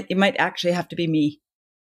 It might actually have to be me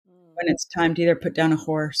when it's time to either put down a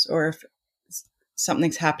horse or if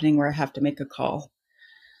something's happening where I have to make a call.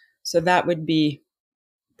 So that would be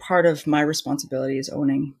part of my responsibility, is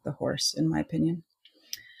owning the horse, in my opinion.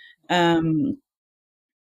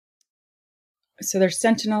 So there's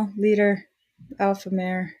sentinel, leader, alpha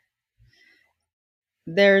mare.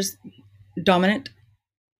 There's dominant.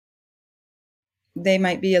 They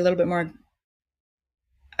might be a little bit more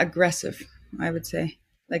aggressive, I would say.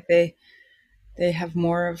 Like they have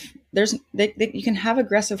more of, you can have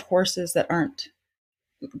aggressive horses that aren't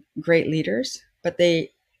great leaders, but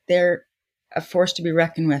they're a force to be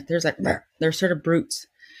reckoned with. They're sort of brutes,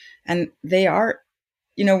 and they are,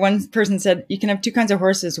 one person said you can have two kinds of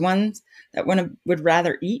horses, ones that would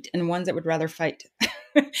rather eat and ones that would rather fight.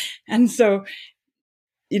 And so,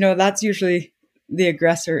 that's usually the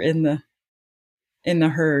aggressor in the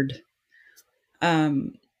herd.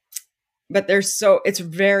 But it's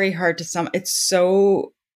very hard to it's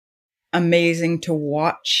so amazing to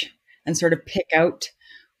watch and sort of pick out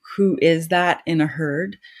who is that in a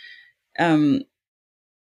herd. There's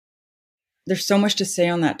so much to say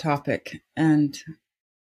on that topic, and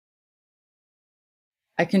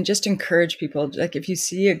I can just encourage people, like if you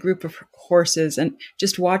see a group of horses, and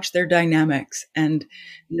just watch their dynamics and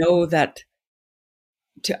know that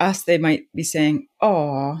to us, they might be saying,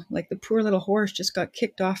 "Oh, like the poor little horse just got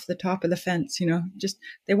kicked off the top of the fence, just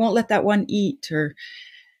they won't let that one eat,"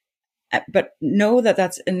 but know that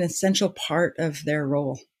that's an essential part of their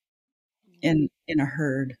role in a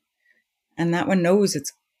herd. And that one knows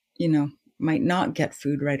it's, might not get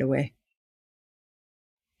food right away.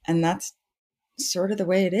 And that's sort of the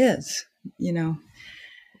way it is,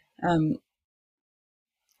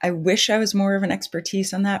 I wish I was more of an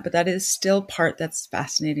expertise on that, but that is still part that's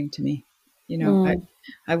fascinating to me.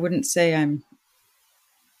 I wouldn't say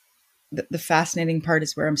the fascinating part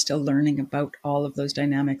is where I'm still learning about all of those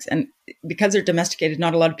dynamics. And because they're domesticated,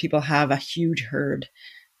 not a lot of people have a huge herd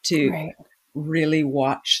to really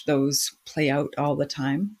watch those play out all the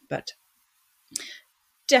time. But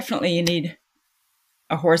definitely you need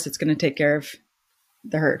a horse that's going to take care of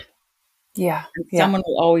the herd. Yeah. And someone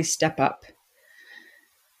will always step up.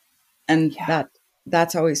 And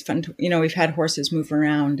that's always fun. We've had horses move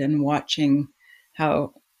around, and watching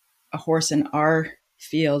how a horse in our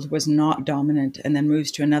field was not dominant and then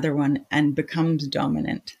moves to another one and becomes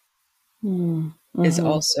dominant is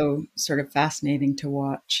also sort of fascinating to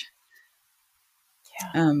watch.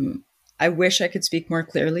 Yeah. I wish I could speak more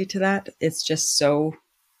clearly to that. It's just so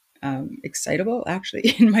excitable,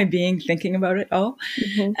 actually, in my being, thinking about it all.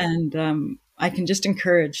 And I can just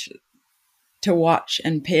encourage to watch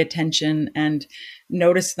and pay attention and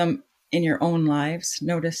notice them in your own lives.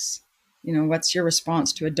 Notice, what's your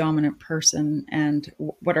response to a dominant person, and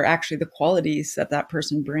what are actually the qualities that that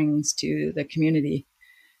person brings to the community.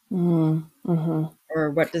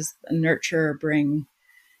 Or what does a nurturer bring?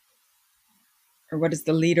 Or what does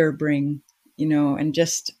the leader bring? And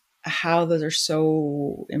just how those are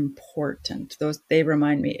so important. They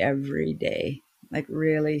remind me every day, like,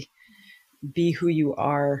 really be who you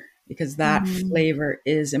are, because that flavor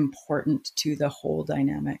is important to the whole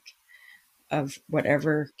dynamic of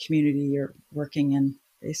whatever community you're working in,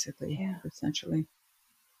 basically, essentially.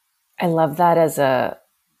 I love that as a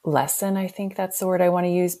lesson. I think that's the word I want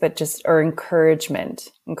to use, but or encouragement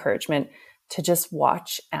to just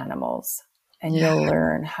watch animals, and you'll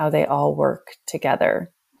learn how they all work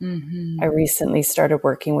together. I recently started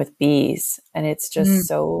working with bees, and it's just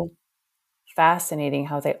so fascinating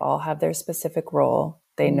how they all have their specific role.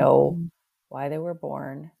 They know why they were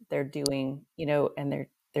born. They're doing, and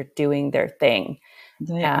they're doing their thing.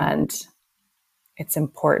 And it's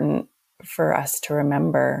important for us to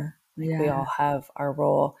remember we all have our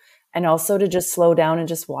role, and also to just slow down and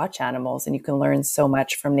just watch animals. And you can learn so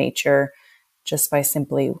much from nature just by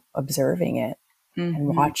simply observing it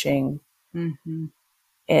and watching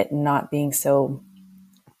it, not being so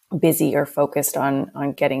busy or focused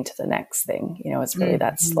on getting to the next thing. It's really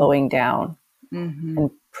that slowing down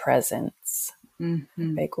and presence in a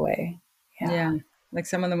big way. Yeah. Like,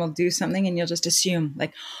 some of them will do something and you'll just assume,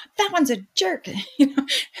 like, that one's a jerk,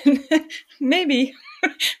 maybe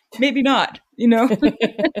not,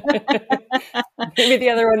 Maybe the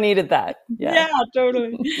other one needed that. Yeah,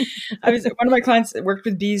 totally. One of my clients that worked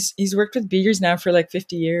with bees. He's worked with bees now for like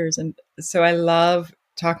 50 years. And so I love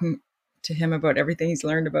talking to him about everything he's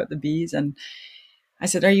learned about the bees. And I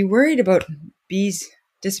said, are you worried about bees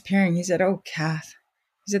disappearing? He said, oh, Kath.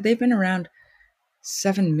 He said, they've been around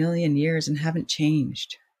 7 million years and haven't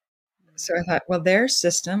changed. So I thought, well, their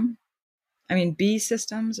system, bee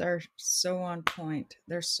systems are so on point.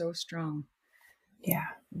 They're so strong.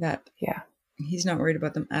 That he's not worried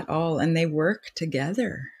about them at all. And they work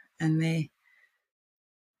together, and they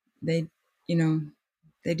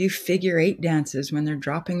do figure 8 dances when they're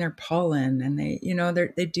dropping their pollen, and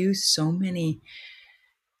they do so many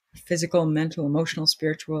physical, mental, emotional,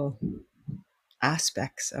 spiritual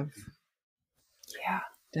aspects of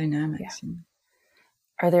dynamics.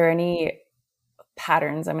 Are there any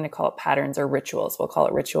patterns, I'm going to call it patterns, or rituals, we'll call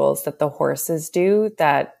it rituals, that the horses do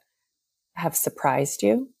that have surprised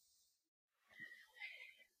you?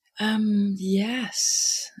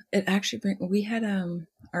 Yes, it actually we had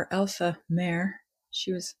our alpha mare.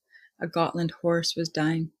 She was a Gotland horse, was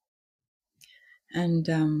dying,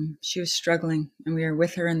 and she was struggling, and we were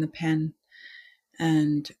with her in the pen,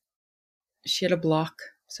 and she had a block.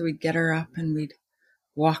 So we'd get her up and we'd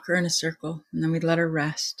walk her in a circle, and then we'd let her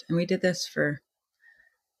rest. And we did this for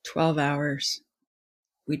 12 hours.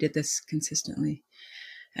 We did this consistently.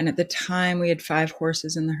 And at the time, we had 5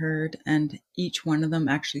 horses in the herd, and each one of them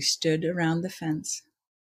actually stood around the fence.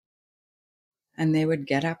 And they would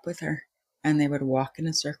get up with her, and they would walk in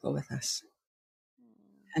a circle with us.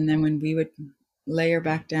 And then when we would lay her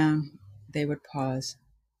back down, they would pause,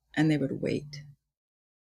 and they would wait.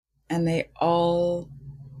 And they all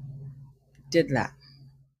did that.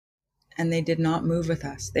 And they did not move with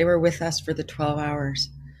us. They were with us for the 12 hours.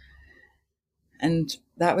 And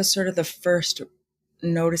that was sort of the first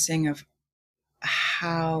noticing of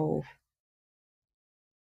how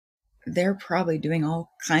they're probably doing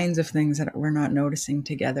all kinds of things that we're not noticing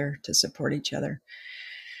together to support each other.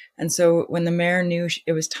 And so when the mare knew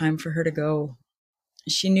it was time for her to go,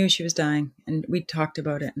 she knew she was dying, and we talked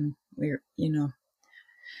about it, and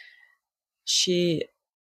she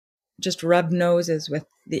just rubbed noses with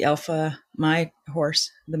the alpha, my horse,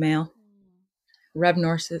 the male, rubbed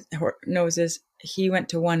noses. He went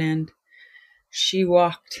to one end. She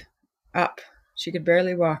walked up. She could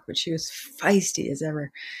barely walk, but she was feisty as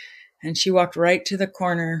ever. And she walked right to the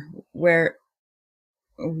corner where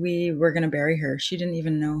we were going to bury her. She didn't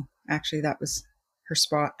even know, actually, that was her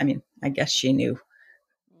spot. I guess she knew,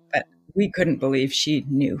 but we couldn't believe she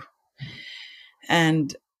knew.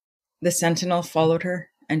 And the sentinel followed her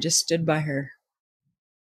and just stood by her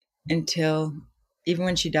until, even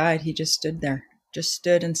when she died, he just stood there, just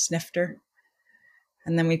stood and sniffed her.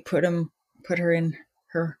 And then we put her in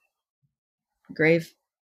her grave,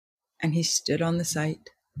 and he stood on the site,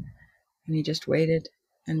 and he just waited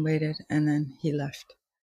and waited, and then he left.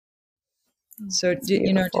 So do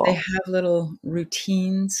they have little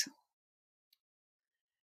routines?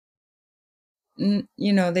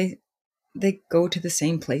 They go to the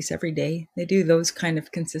same place every day. They do those kind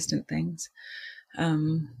of consistent things.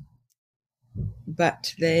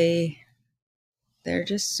 But they're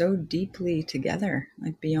just so deeply together,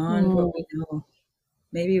 like beyond what we know,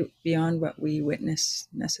 maybe beyond what we witness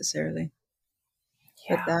necessarily.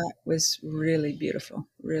 Yeah. But that was really beautiful,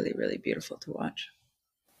 really, really beautiful to watch.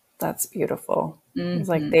 That's beautiful. It was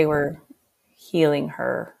like they were healing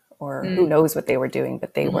her, or who knows what they were doing,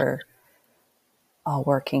 but they were all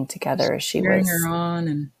working together as she was cheering her on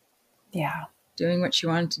and doing what she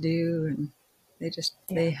wanted to do. And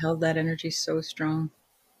they held that energy so strong.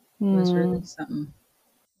 It was really something.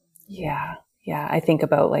 Yeah. Yeah. I think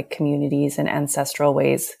about like communities and ancestral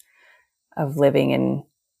ways of living. And,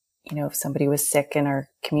 if somebody was sick in our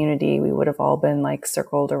community, we would have all been like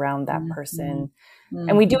circled around that person.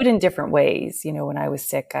 And we do it in different ways. When I was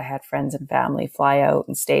sick, I had friends and family fly out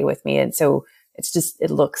and stay with me. And so it's just,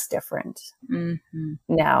 it looks different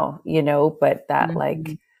now, but that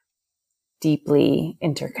like deeply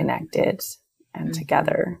interconnected and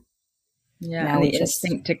together. Yeah. Now and the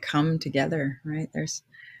instinct to come together, right?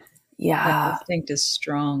 That instinct is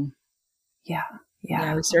strong. Yeah.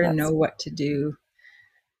 Yeah. We sort of know what to do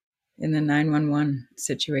in the 911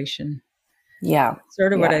 situation. Yeah.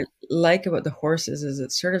 Sort of what I like about the horses is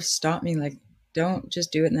it sort of stopped me, like, don't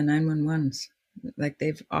just do it in the 911s. Like,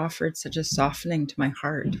 they've offered such a softening to my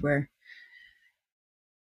heart where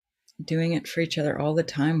doing it for each other all the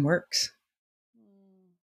time works.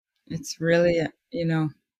 It's really,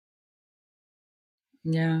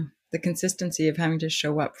 the consistency of having to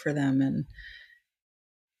show up for them. And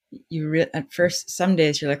at first, some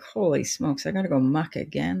days you're like, holy smokes, I got to go muck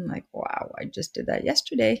again. Like, wow, I just did that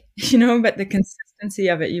yesterday, but the consistency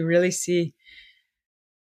of it, you really see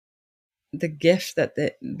the gift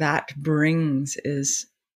that brings is,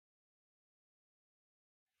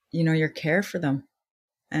 your care for them.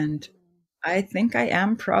 And I think I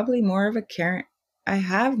am probably more of a caring. I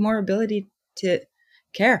have more ability to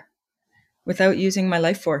care without using my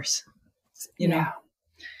life force, know.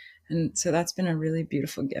 And so that's been a really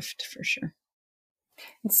beautiful gift for sure.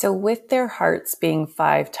 And so with their hearts being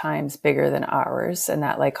 5 times bigger than ours, and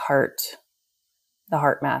that like the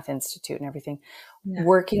Heart Math Institute and everything,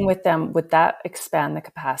 working with them, would that expand the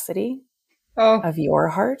capacity of your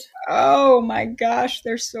heart? Oh my gosh,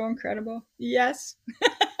 they're so incredible. Yes.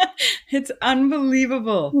 It's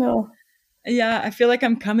unbelievable. No. Yeah, I feel like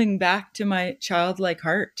I'm coming back to my childlike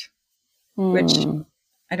heart, which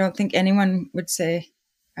I don't think anyone would say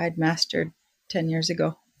I'd mastered 10 years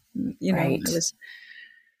ago. Right.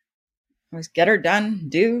 I was get her done,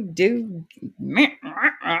 do,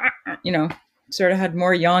 sort of had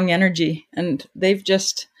more yang energy. And they've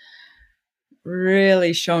just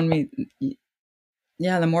really shown me,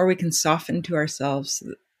 the more we can soften to ourselves,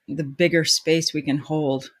 the bigger space we can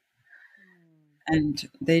hold. And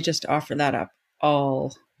they just offer that up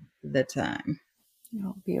all the time.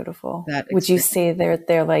 Oh, beautiful. Would you say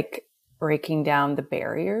they're like breaking down the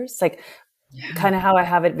barriers? Like kind of how I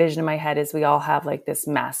have it vision in my head is we all have like this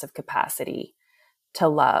massive capacity to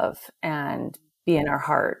love and be in our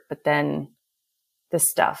heart, but then the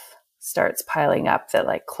stuff starts piling up that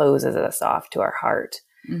like closes us off to our heart.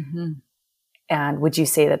 Mm-hmm. And would you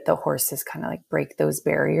say that the horses kind of like break those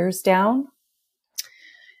barriers down?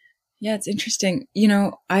 Yeah, it's interesting.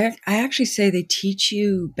 I actually say they teach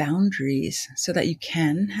you boundaries so that you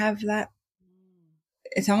can have that.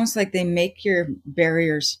 It's almost like they make your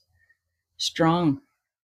barriers strong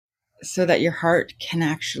so that your heart can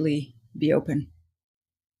actually be open.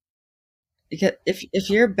 Because if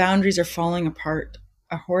your boundaries are falling apart,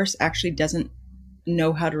 a horse actually doesn't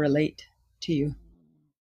know how to relate to you.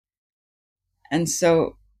 And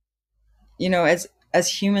so, as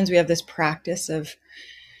humans, we have this practice of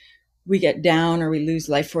we get down or we lose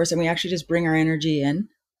life force and we actually just bring our energy in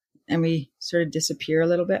and we sort of disappear a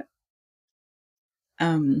little bit.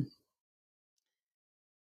 And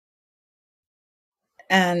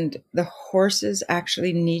the horses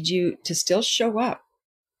actually need you to still show up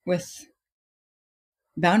with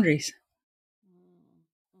boundaries.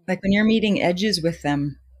 Like when you're meeting edges with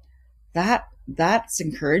them, that's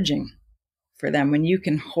encouraging for them when you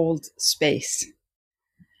can hold space.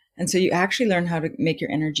 And so you actually learn how to make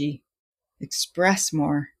your energy express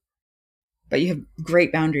more, but you have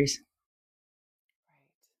great boundaries.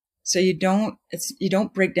 So you don't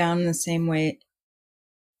break down in the same way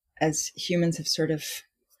as humans have sort of,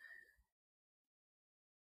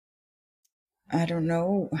 I don't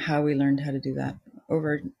know how we learned how to do that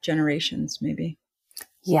over generations, maybe.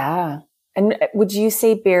 Yeah. And would you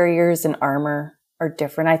say barriers and armor are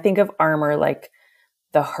different? I think of armor like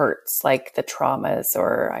the hurts, like the traumas,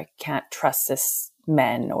 or I can't trust this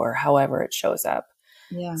men, or however it shows up.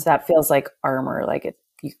 Yeah. So that feels like armor, like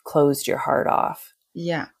you closed your heart off.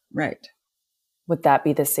 Yeah, right. Would that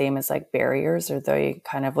be the same as like barriers, or they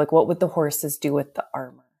kind of like, what would the horses do with the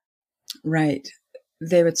armor? Right.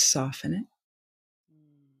 They would soften it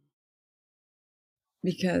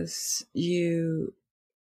because you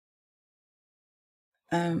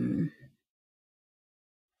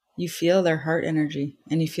feel their heart energy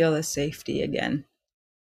and you feel the safety again.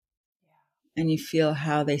 And you feel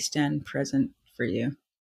how they stand present for you.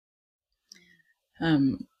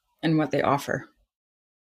 And what they offer.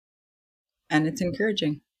 And it's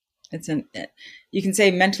encouraging. You can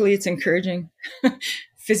say mentally it's encouraging.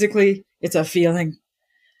 Physically, it's a feeling.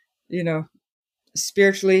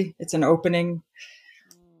 Spiritually, it's an opening.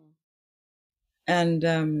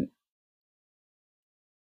 And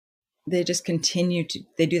they just continue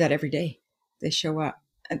they do that every day. They show up.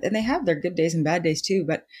 And they have their good days and bad days too,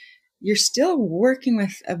 but you're still working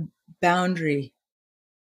with a boundary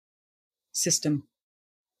system,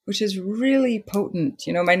 which is really potent.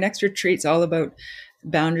 My next retreat's all about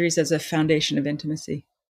boundaries as a foundation of intimacy.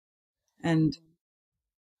 And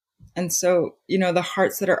so, the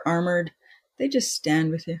hearts that are armored, they just stand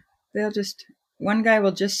with you. One guy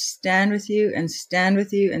will just stand with you and stand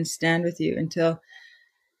with you and stand with you until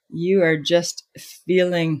you are just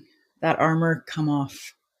feeling that armor come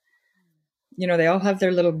off. They all have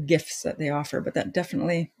their little gifts that they offer, but that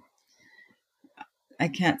definitely, I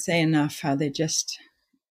can't say enough how they just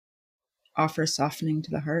offer softening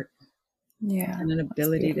to the heart. Yeah. And an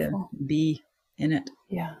ability to be in it.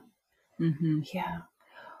 Yeah. Mm-hmm. Yeah.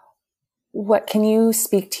 What can you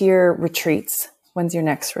speak to your retreats? When's your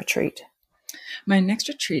next retreat? My next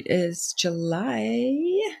retreat is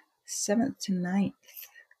July 7th to 9th.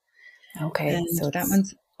 Okay. And so that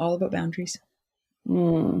one's all about boundaries.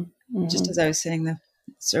 Mm-hmm. Just as I was saying,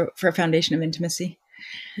 so for a foundation of intimacy.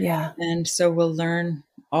 Yeah. And so we'll learn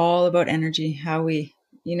all about energy, how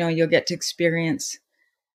you'll get to experience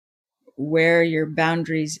where your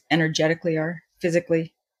boundaries energetically are,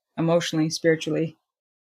 physically, emotionally, spiritually,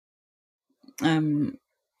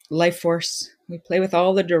 life force. We play with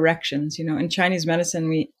all the directions. In Chinese medicine,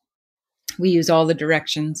 we use all the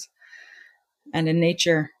directions, and in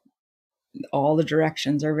nature, all the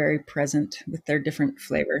directions are very present with their different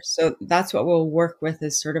flavors. So that's what we'll work with,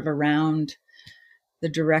 is sort of around the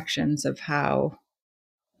directions of how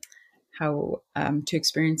to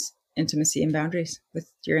experience intimacy and boundaries with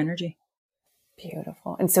your energy.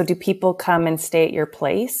 Beautiful. And so do people come and stay at your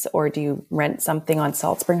place, or do you rent something on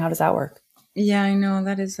Salt Spring? How does that work? Yeah, I know.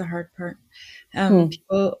 That is the hard part.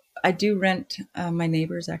 I do rent my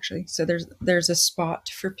neighbors, actually. So there's a spot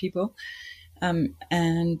for people.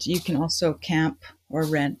 And you can also camp or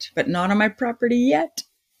rent, but not on my property yet.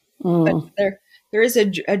 But there is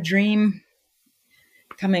a dream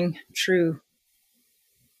coming true,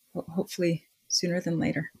 hopefully sooner than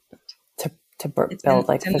later. To build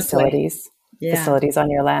like facilities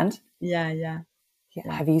on your land? Yeah.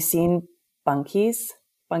 Have you seen bunkies?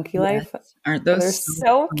 Bunkie life? Aren't those They're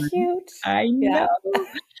so cute. I know. Yeah.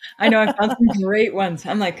 I know. I found some great ones.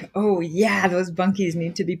 I'm like, oh yeah, those bunkies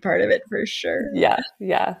need to be part of it for sure. Yeah.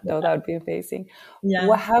 No, that would be amazing. Yeah.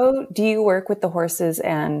 Well, how do you work with the horses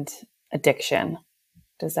and addiction?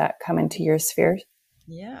 Does that come into your sphere?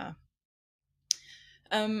 Yeah.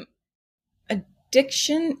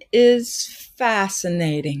 Addiction is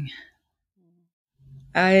fascinating.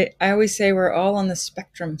 I always say we're all on the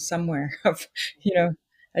spectrum somewhere of,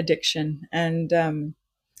 addiction. And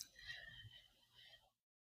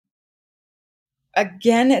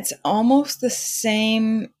again, it's almost the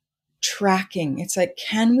same tracking. It's like,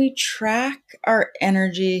 can we track our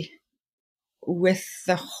energy with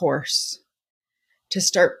the horse to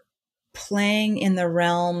start playing in the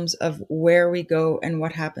realms of where we go and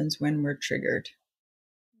what happens when we're triggered?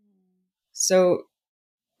 So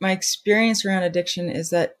my experience around addiction is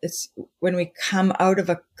that it's when we come out of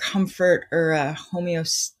a comfort or a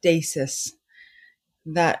homeostasis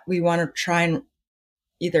that we want to try and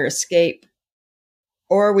either escape,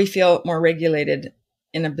 or we feel more regulated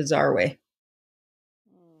in a bizarre way.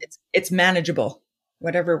 It's manageable,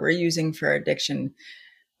 whatever we're using for addiction.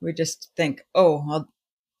 We just think, oh,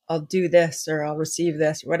 I'll do this, or I'll receive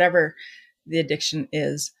this, whatever the addiction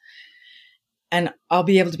is, and I'll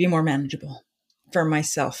be able to be more manageable for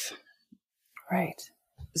myself. Right.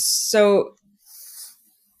 So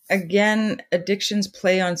again, addictions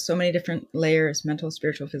play on so many different layers: mental,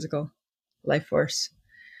 spiritual, physical, life force,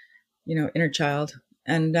 inner child.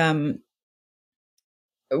 And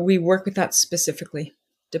we work with that specifically,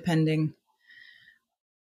 depending.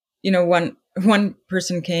 One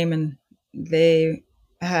person came and they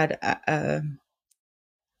had a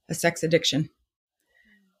sex addiction.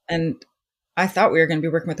 And I thought we were going to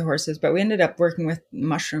be working with the horses, but we ended up working with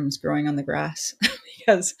mushrooms growing on the grass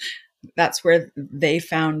because that's where they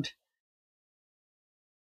found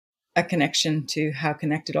a connection to how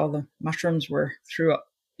connected all the mushrooms were through,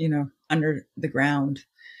 under the ground.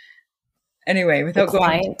 Anyway, without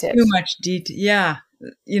going into too much detail.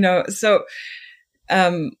 Yeah. So,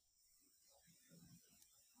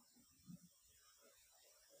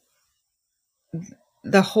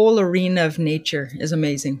 the whole arena of nature is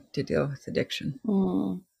amazing to deal with addiction.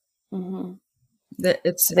 Mm-hmm.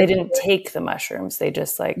 So they didn't take the mushrooms. They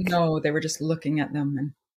just no, they were just looking at them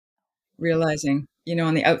and realizing,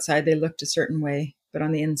 on the outside they looked a certain way, but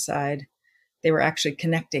on the inside they were actually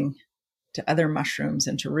connecting to other mushrooms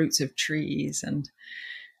and to roots of trees. And,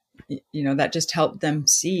 that just helped them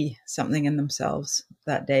see something in themselves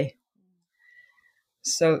that day.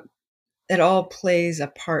 So it all plays a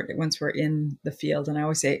part once we're in the field. And I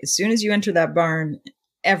always say, as soon as you enter that barn,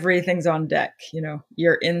 everything's on deck.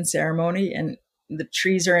 You're in ceremony, and the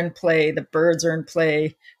trees are in play, the birds are in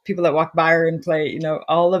play, people that walk by are in play,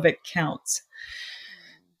 all of it counts.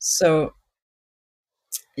 So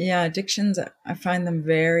yeah, addictions, I find them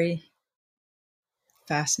very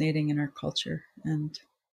fascinating in our culture, and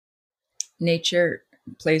nature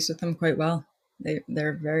plays with them quite well.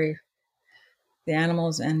 They're very, the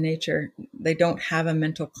animals and nature, they don't have a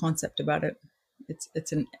mental concept about it.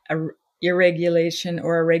 It's an irregulation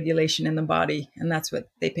or a regulation in the body, and that's what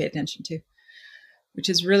they pay attention to, which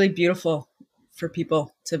is really beautiful for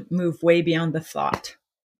people to move way beyond the thought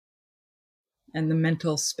and the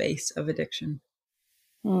mental space of addiction.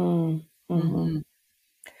 Mm-hmm. Mm-hmm.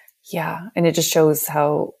 Yeah. And it just shows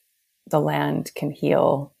how the land can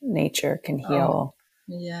heal, nature can heal. Oh,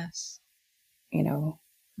 yes.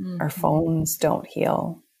 Our phones don't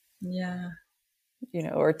heal. Yeah.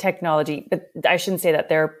 Or technology, but I shouldn't say that.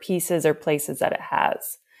 There are pieces or places that it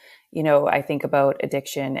has. I think about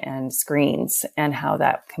addiction and screens and how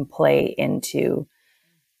that can play into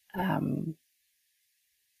the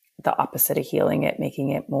opposite of healing it, making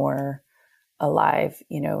it more alive,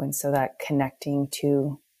 and so that connecting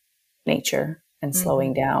to nature and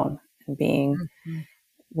slowing down and being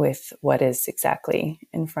with what is exactly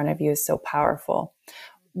in front of you is so powerful.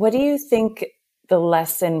 What do you think the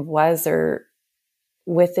lesson was, or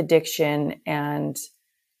with addiction and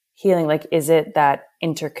healing? Is it that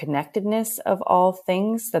interconnectedness of all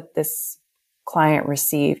things that this client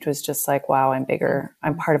received was just wow, I'm bigger.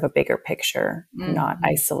 I'm part of a bigger picture. I'm not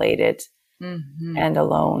isolated and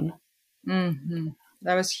alone.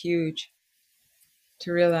 That was huge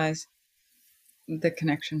to realize the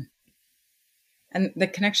connection, and the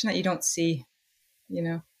connection that you don't see,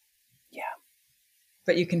 Yeah.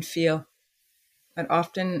 but you can feel, but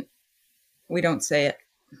often we don't say it.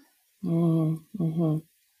 Mm-hmm.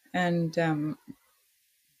 And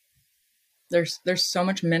there's so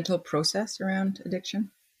much mental process around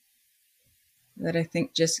addiction that I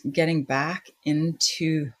think just getting back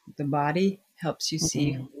into the body helps you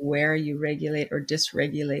see where you regulate or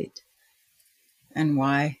dysregulate, and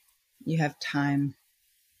why you have time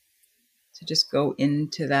to just go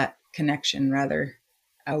into that connection rather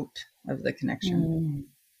out of the connection.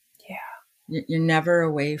 Yeah. You're never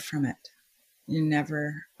away from it. You're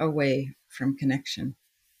never away from connection.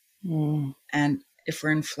 And if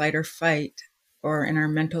we're in flight or fight or in our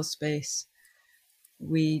mental space,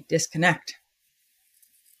 we disconnect.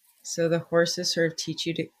 So the horses sort of teach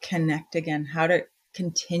you to connect again, how to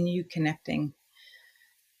continue connecting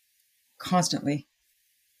constantly,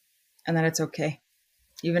 and that it's okay.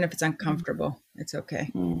 Even if it's uncomfortable, it's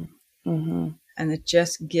okay. And it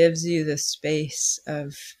just gives you the space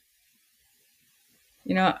of,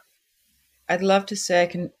 I'd love to say I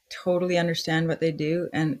can totally understand what they do,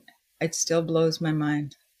 and it still blows my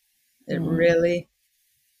mind. It really,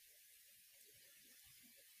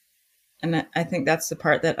 and I think that's the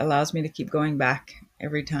part that allows me to keep going back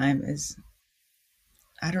every time is,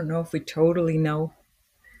 I don't know if we totally know,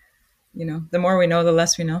 the more we know, the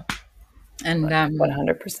less we know. And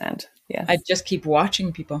 100%. Yes. I just keep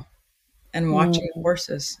watching people and watching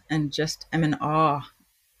horses, and just am in awe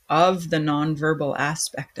of the nonverbal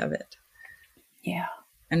aspect of it. Yeah.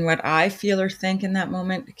 And what I feel or think in that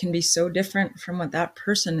moment can be so different from what that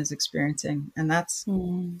person is experiencing. And that's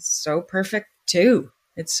so perfect too.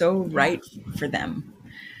 It's so right for them.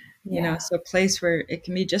 Yeah. so a place where it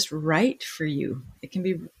can be just right for you. It can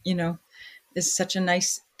be, is such a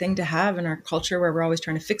nice thing to have in our culture where we're always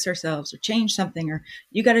trying to fix ourselves or change something, or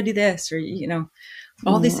you got to do this, or,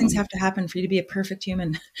 all these things have to happen for you to be a perfect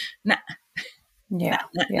human. Nah, nah, Yeah.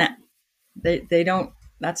 nah, Yeah. nah. They don't,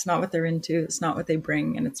 that's not what they're into. It's not what they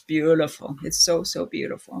bring. And it's beautiful. It's so, so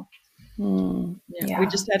beautiful. Yeah. We Yeah.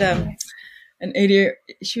 just had Nice. an 80, I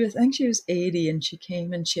think she was 80, and she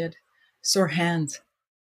came and she had sore hands,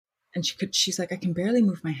 and she's like, I can barely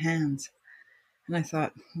move my hands. And I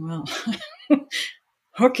thought, well,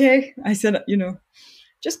 okay. I said,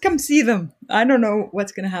 just come see them. I don't know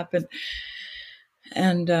what's going to happen.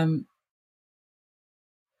 And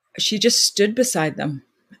she just stood beside them,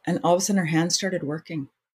 and all of a sudden her hands started working,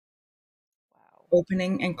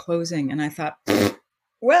 opening and closing. And I thought,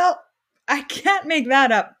 well, I can't make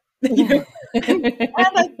that up. Yeah. And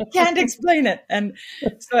I can't explain it. And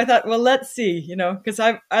so I thought, well, let's see, because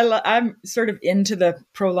I'm sort of into the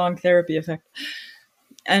prolonged therapy effect.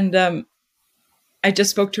 And I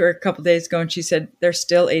just spoke to her a couple of days ago, and she said they're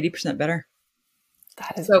still 80% better.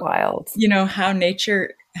 That is So, wild. how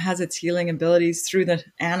nature has its healing abilities through the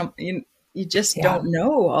animal. You just don't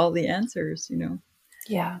know all the answers.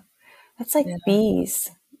 Yeah. That's like Yeah.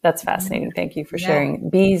 bees. That's fascinating. Thank you for Yeah. sharing.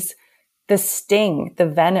 Bees, the sting, the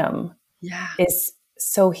venom Yeah. is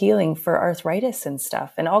so healing for arthritis and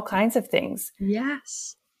stuff and all kinds of things.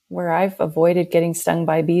 Yes. Where I've avoided getting stung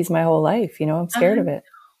by bees my whole life. I'm scared of it.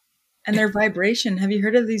 And their vibration. Have you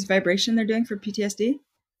heard of these vibration they're doing for PTSD?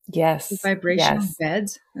 The Yes. vibrational Yes.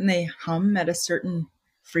 beds, and they hum at a certain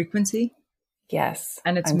frequency. Yes.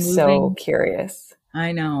 And it's I'm moving. so curious.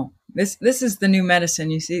 I know. This is the new medicine.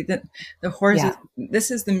 You see that the horses. Yeah. This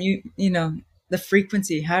is the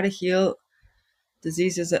frequency. How to heal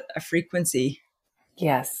diseases at a frequency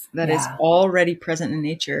Yes. that is Yeah. already present in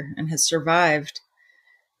nature and has survived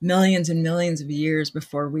millions and millions of years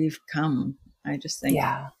before we've come. I just think,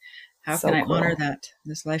 Yeah. how So can I honor cool. that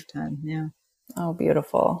this lifetime? Yeah. Oh,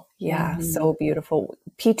 beautiful. Yeah. Mhm. So beautiful.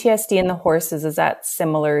 PTSD in the horses, is that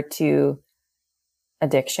similar to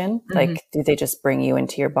addiction? Mhm. Like, do they just bring you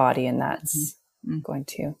into your body and that's Mhm. going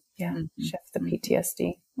to, Mhm. shift the Mhm.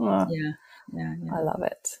 PTSD? Oh, Yeah. Yeah. Yeah. I love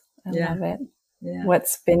it. I Yeah. love it. Yeah.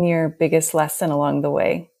 What's been your biggest lesson along the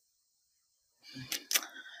way?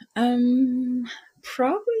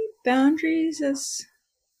 Probably boundaries as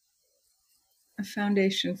a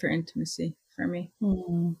foundation for intimacy for me.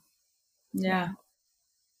 Mm. Yeah.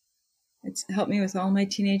 It's helped me with all my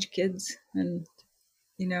teenage kids, and,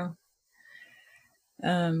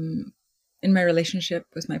 in my relationship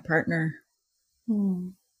with my partner,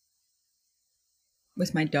 Mm.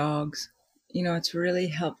 with my dogs. It's really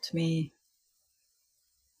helped me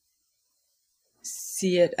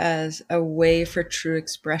see it as a way for true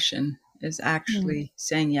expression is actually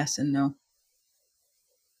saying yes and no.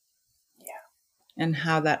 Yeah. And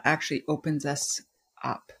how that actually opens us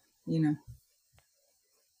up, Yeah.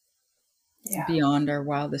 beyond our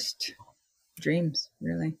wildest dreams,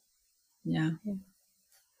 really. Yeah.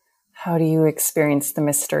 How do you experience the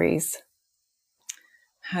mysteries?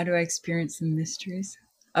 How do I experience the mysteries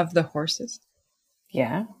of the horses?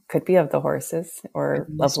 Yeah. Could be of the horses or The of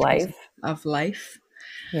mysteries life. of life.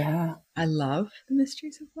 Yeah. I love the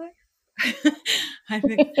mysteries of life. I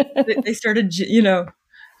think they started,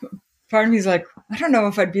 part of me is like, I don't know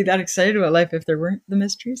if I'd be that excited about life if there weren't the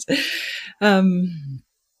mysteries.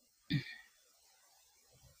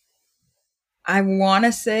 I want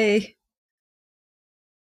to say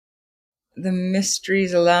the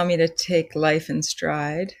mysteries allow me to take life in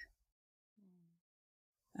stride.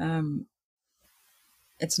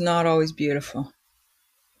 It's not always beautiful.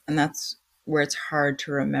 And that's where it's hard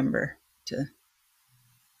to remember to,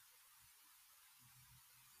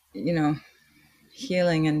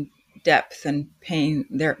 healing and depth and pain.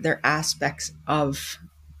 They're aspects of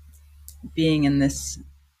being in this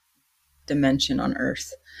dimension on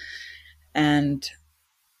Earth. And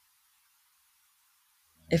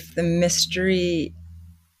if the mystery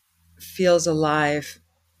feels alive,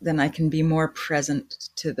 then I can be more present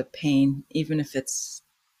to the pain, even if it's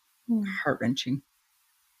heart-wrenching.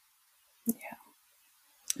 Yeah.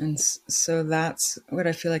 And so that's what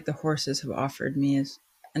I feel like the horses have offered me, is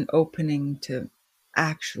an opening to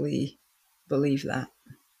actually believe that.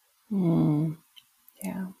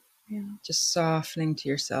 Yeah. Yeah. Just softening to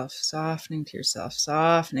yourself, softening to yourself,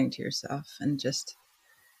 softening to yourself, and just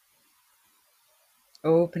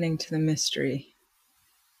opening to the mystery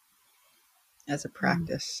as a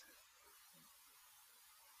practice.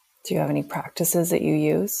 Do you have any practices that you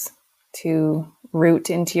use to root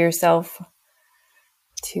into yourself?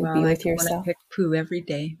 to Well, be I with don't want to yourself. pick poo every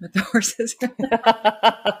day with the horses.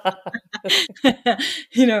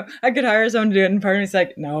 You know, I could hire someone to do it, and part of me's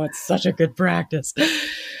like, no, it's such a good practice.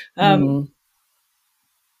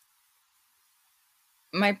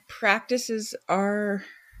 My practices are,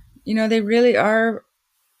 you know, they really are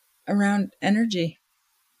around energy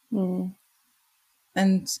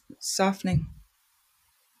and softening.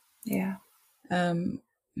 Yeah.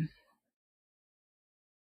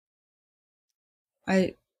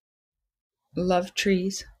 I love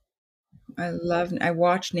trees. I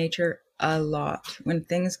watch nature a lot. When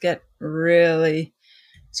things get really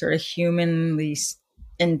sort of humanly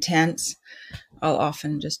intense, I'll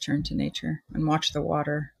often just turn to nature and watch the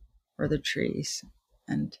water or the trees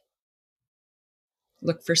and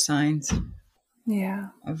look for signs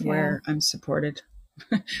of where I'm supported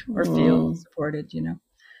or feel supported, you know.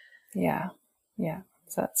 Yeah. Yeah.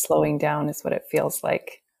 So that slowing down is what it feels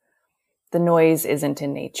like. The noise isn't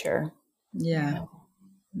in nature. Yeah. You know?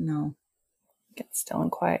 No. Get still and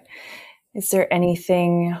quiet. Is there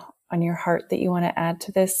anything on your heart that you want to add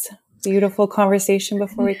to this beautiful conversation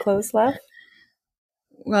before we close, love?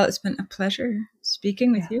 Well, it's been a pleasure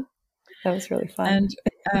speaking with you. That was really fun.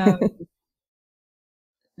 And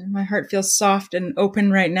my heart feels soft and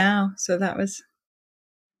open right now. So that's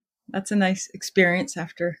a nice experience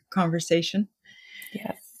after conversation.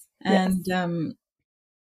 Yes. And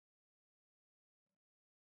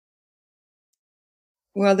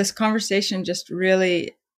well, this conversation just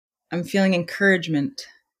really, I'm feeling encouragement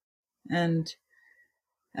and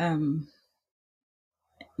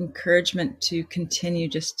encouragement to continue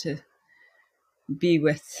just to be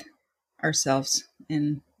with ourselves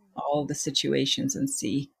in all the situations and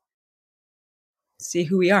see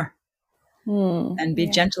who we are and be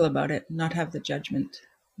gentle about it, not have the judgment,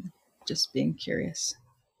 just being curious.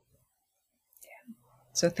 Yeah.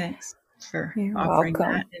 So thanks for offering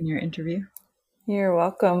that in your interview. You're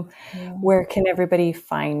welcome. Yeah. Where can everybody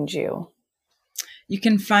find you? You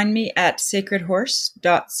can find me at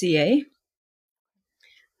sacredhorse.ca.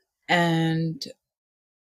 And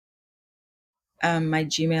my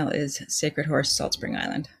Gmail is Sacred Horse Salt Spring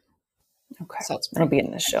Island. Okay. It'll be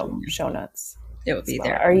in the show notes. It will be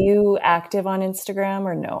there. Are you active on Instagram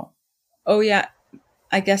or no? Oh, yeah.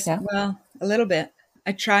 I guess, well, a little bit.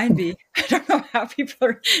 I try and be. I don't know how people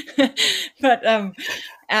are, but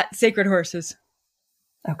at Sacred Horses.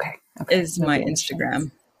 Okay. Is my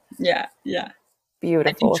Instagram. Yeah.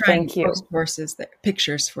 Beautiful. Thank you. Post horses,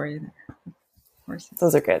 pictures for you. Horses.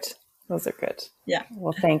 Those are good. Yeah.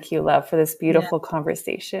 Well, thank you, love, for this beautiful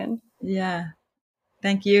conversation. Yeah.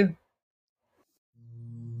 Thank you.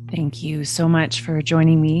 Thank you so much for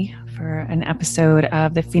joining me for an episode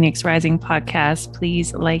of the Phoenix Rising podcast.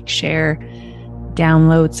 Please like, share,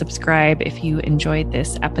 download, subscribe if you enjoyed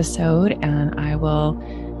this episode, and I will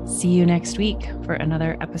see you next week for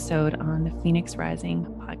another episode on the Phoenix Rising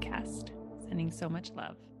podcast. Sending so much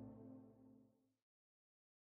love.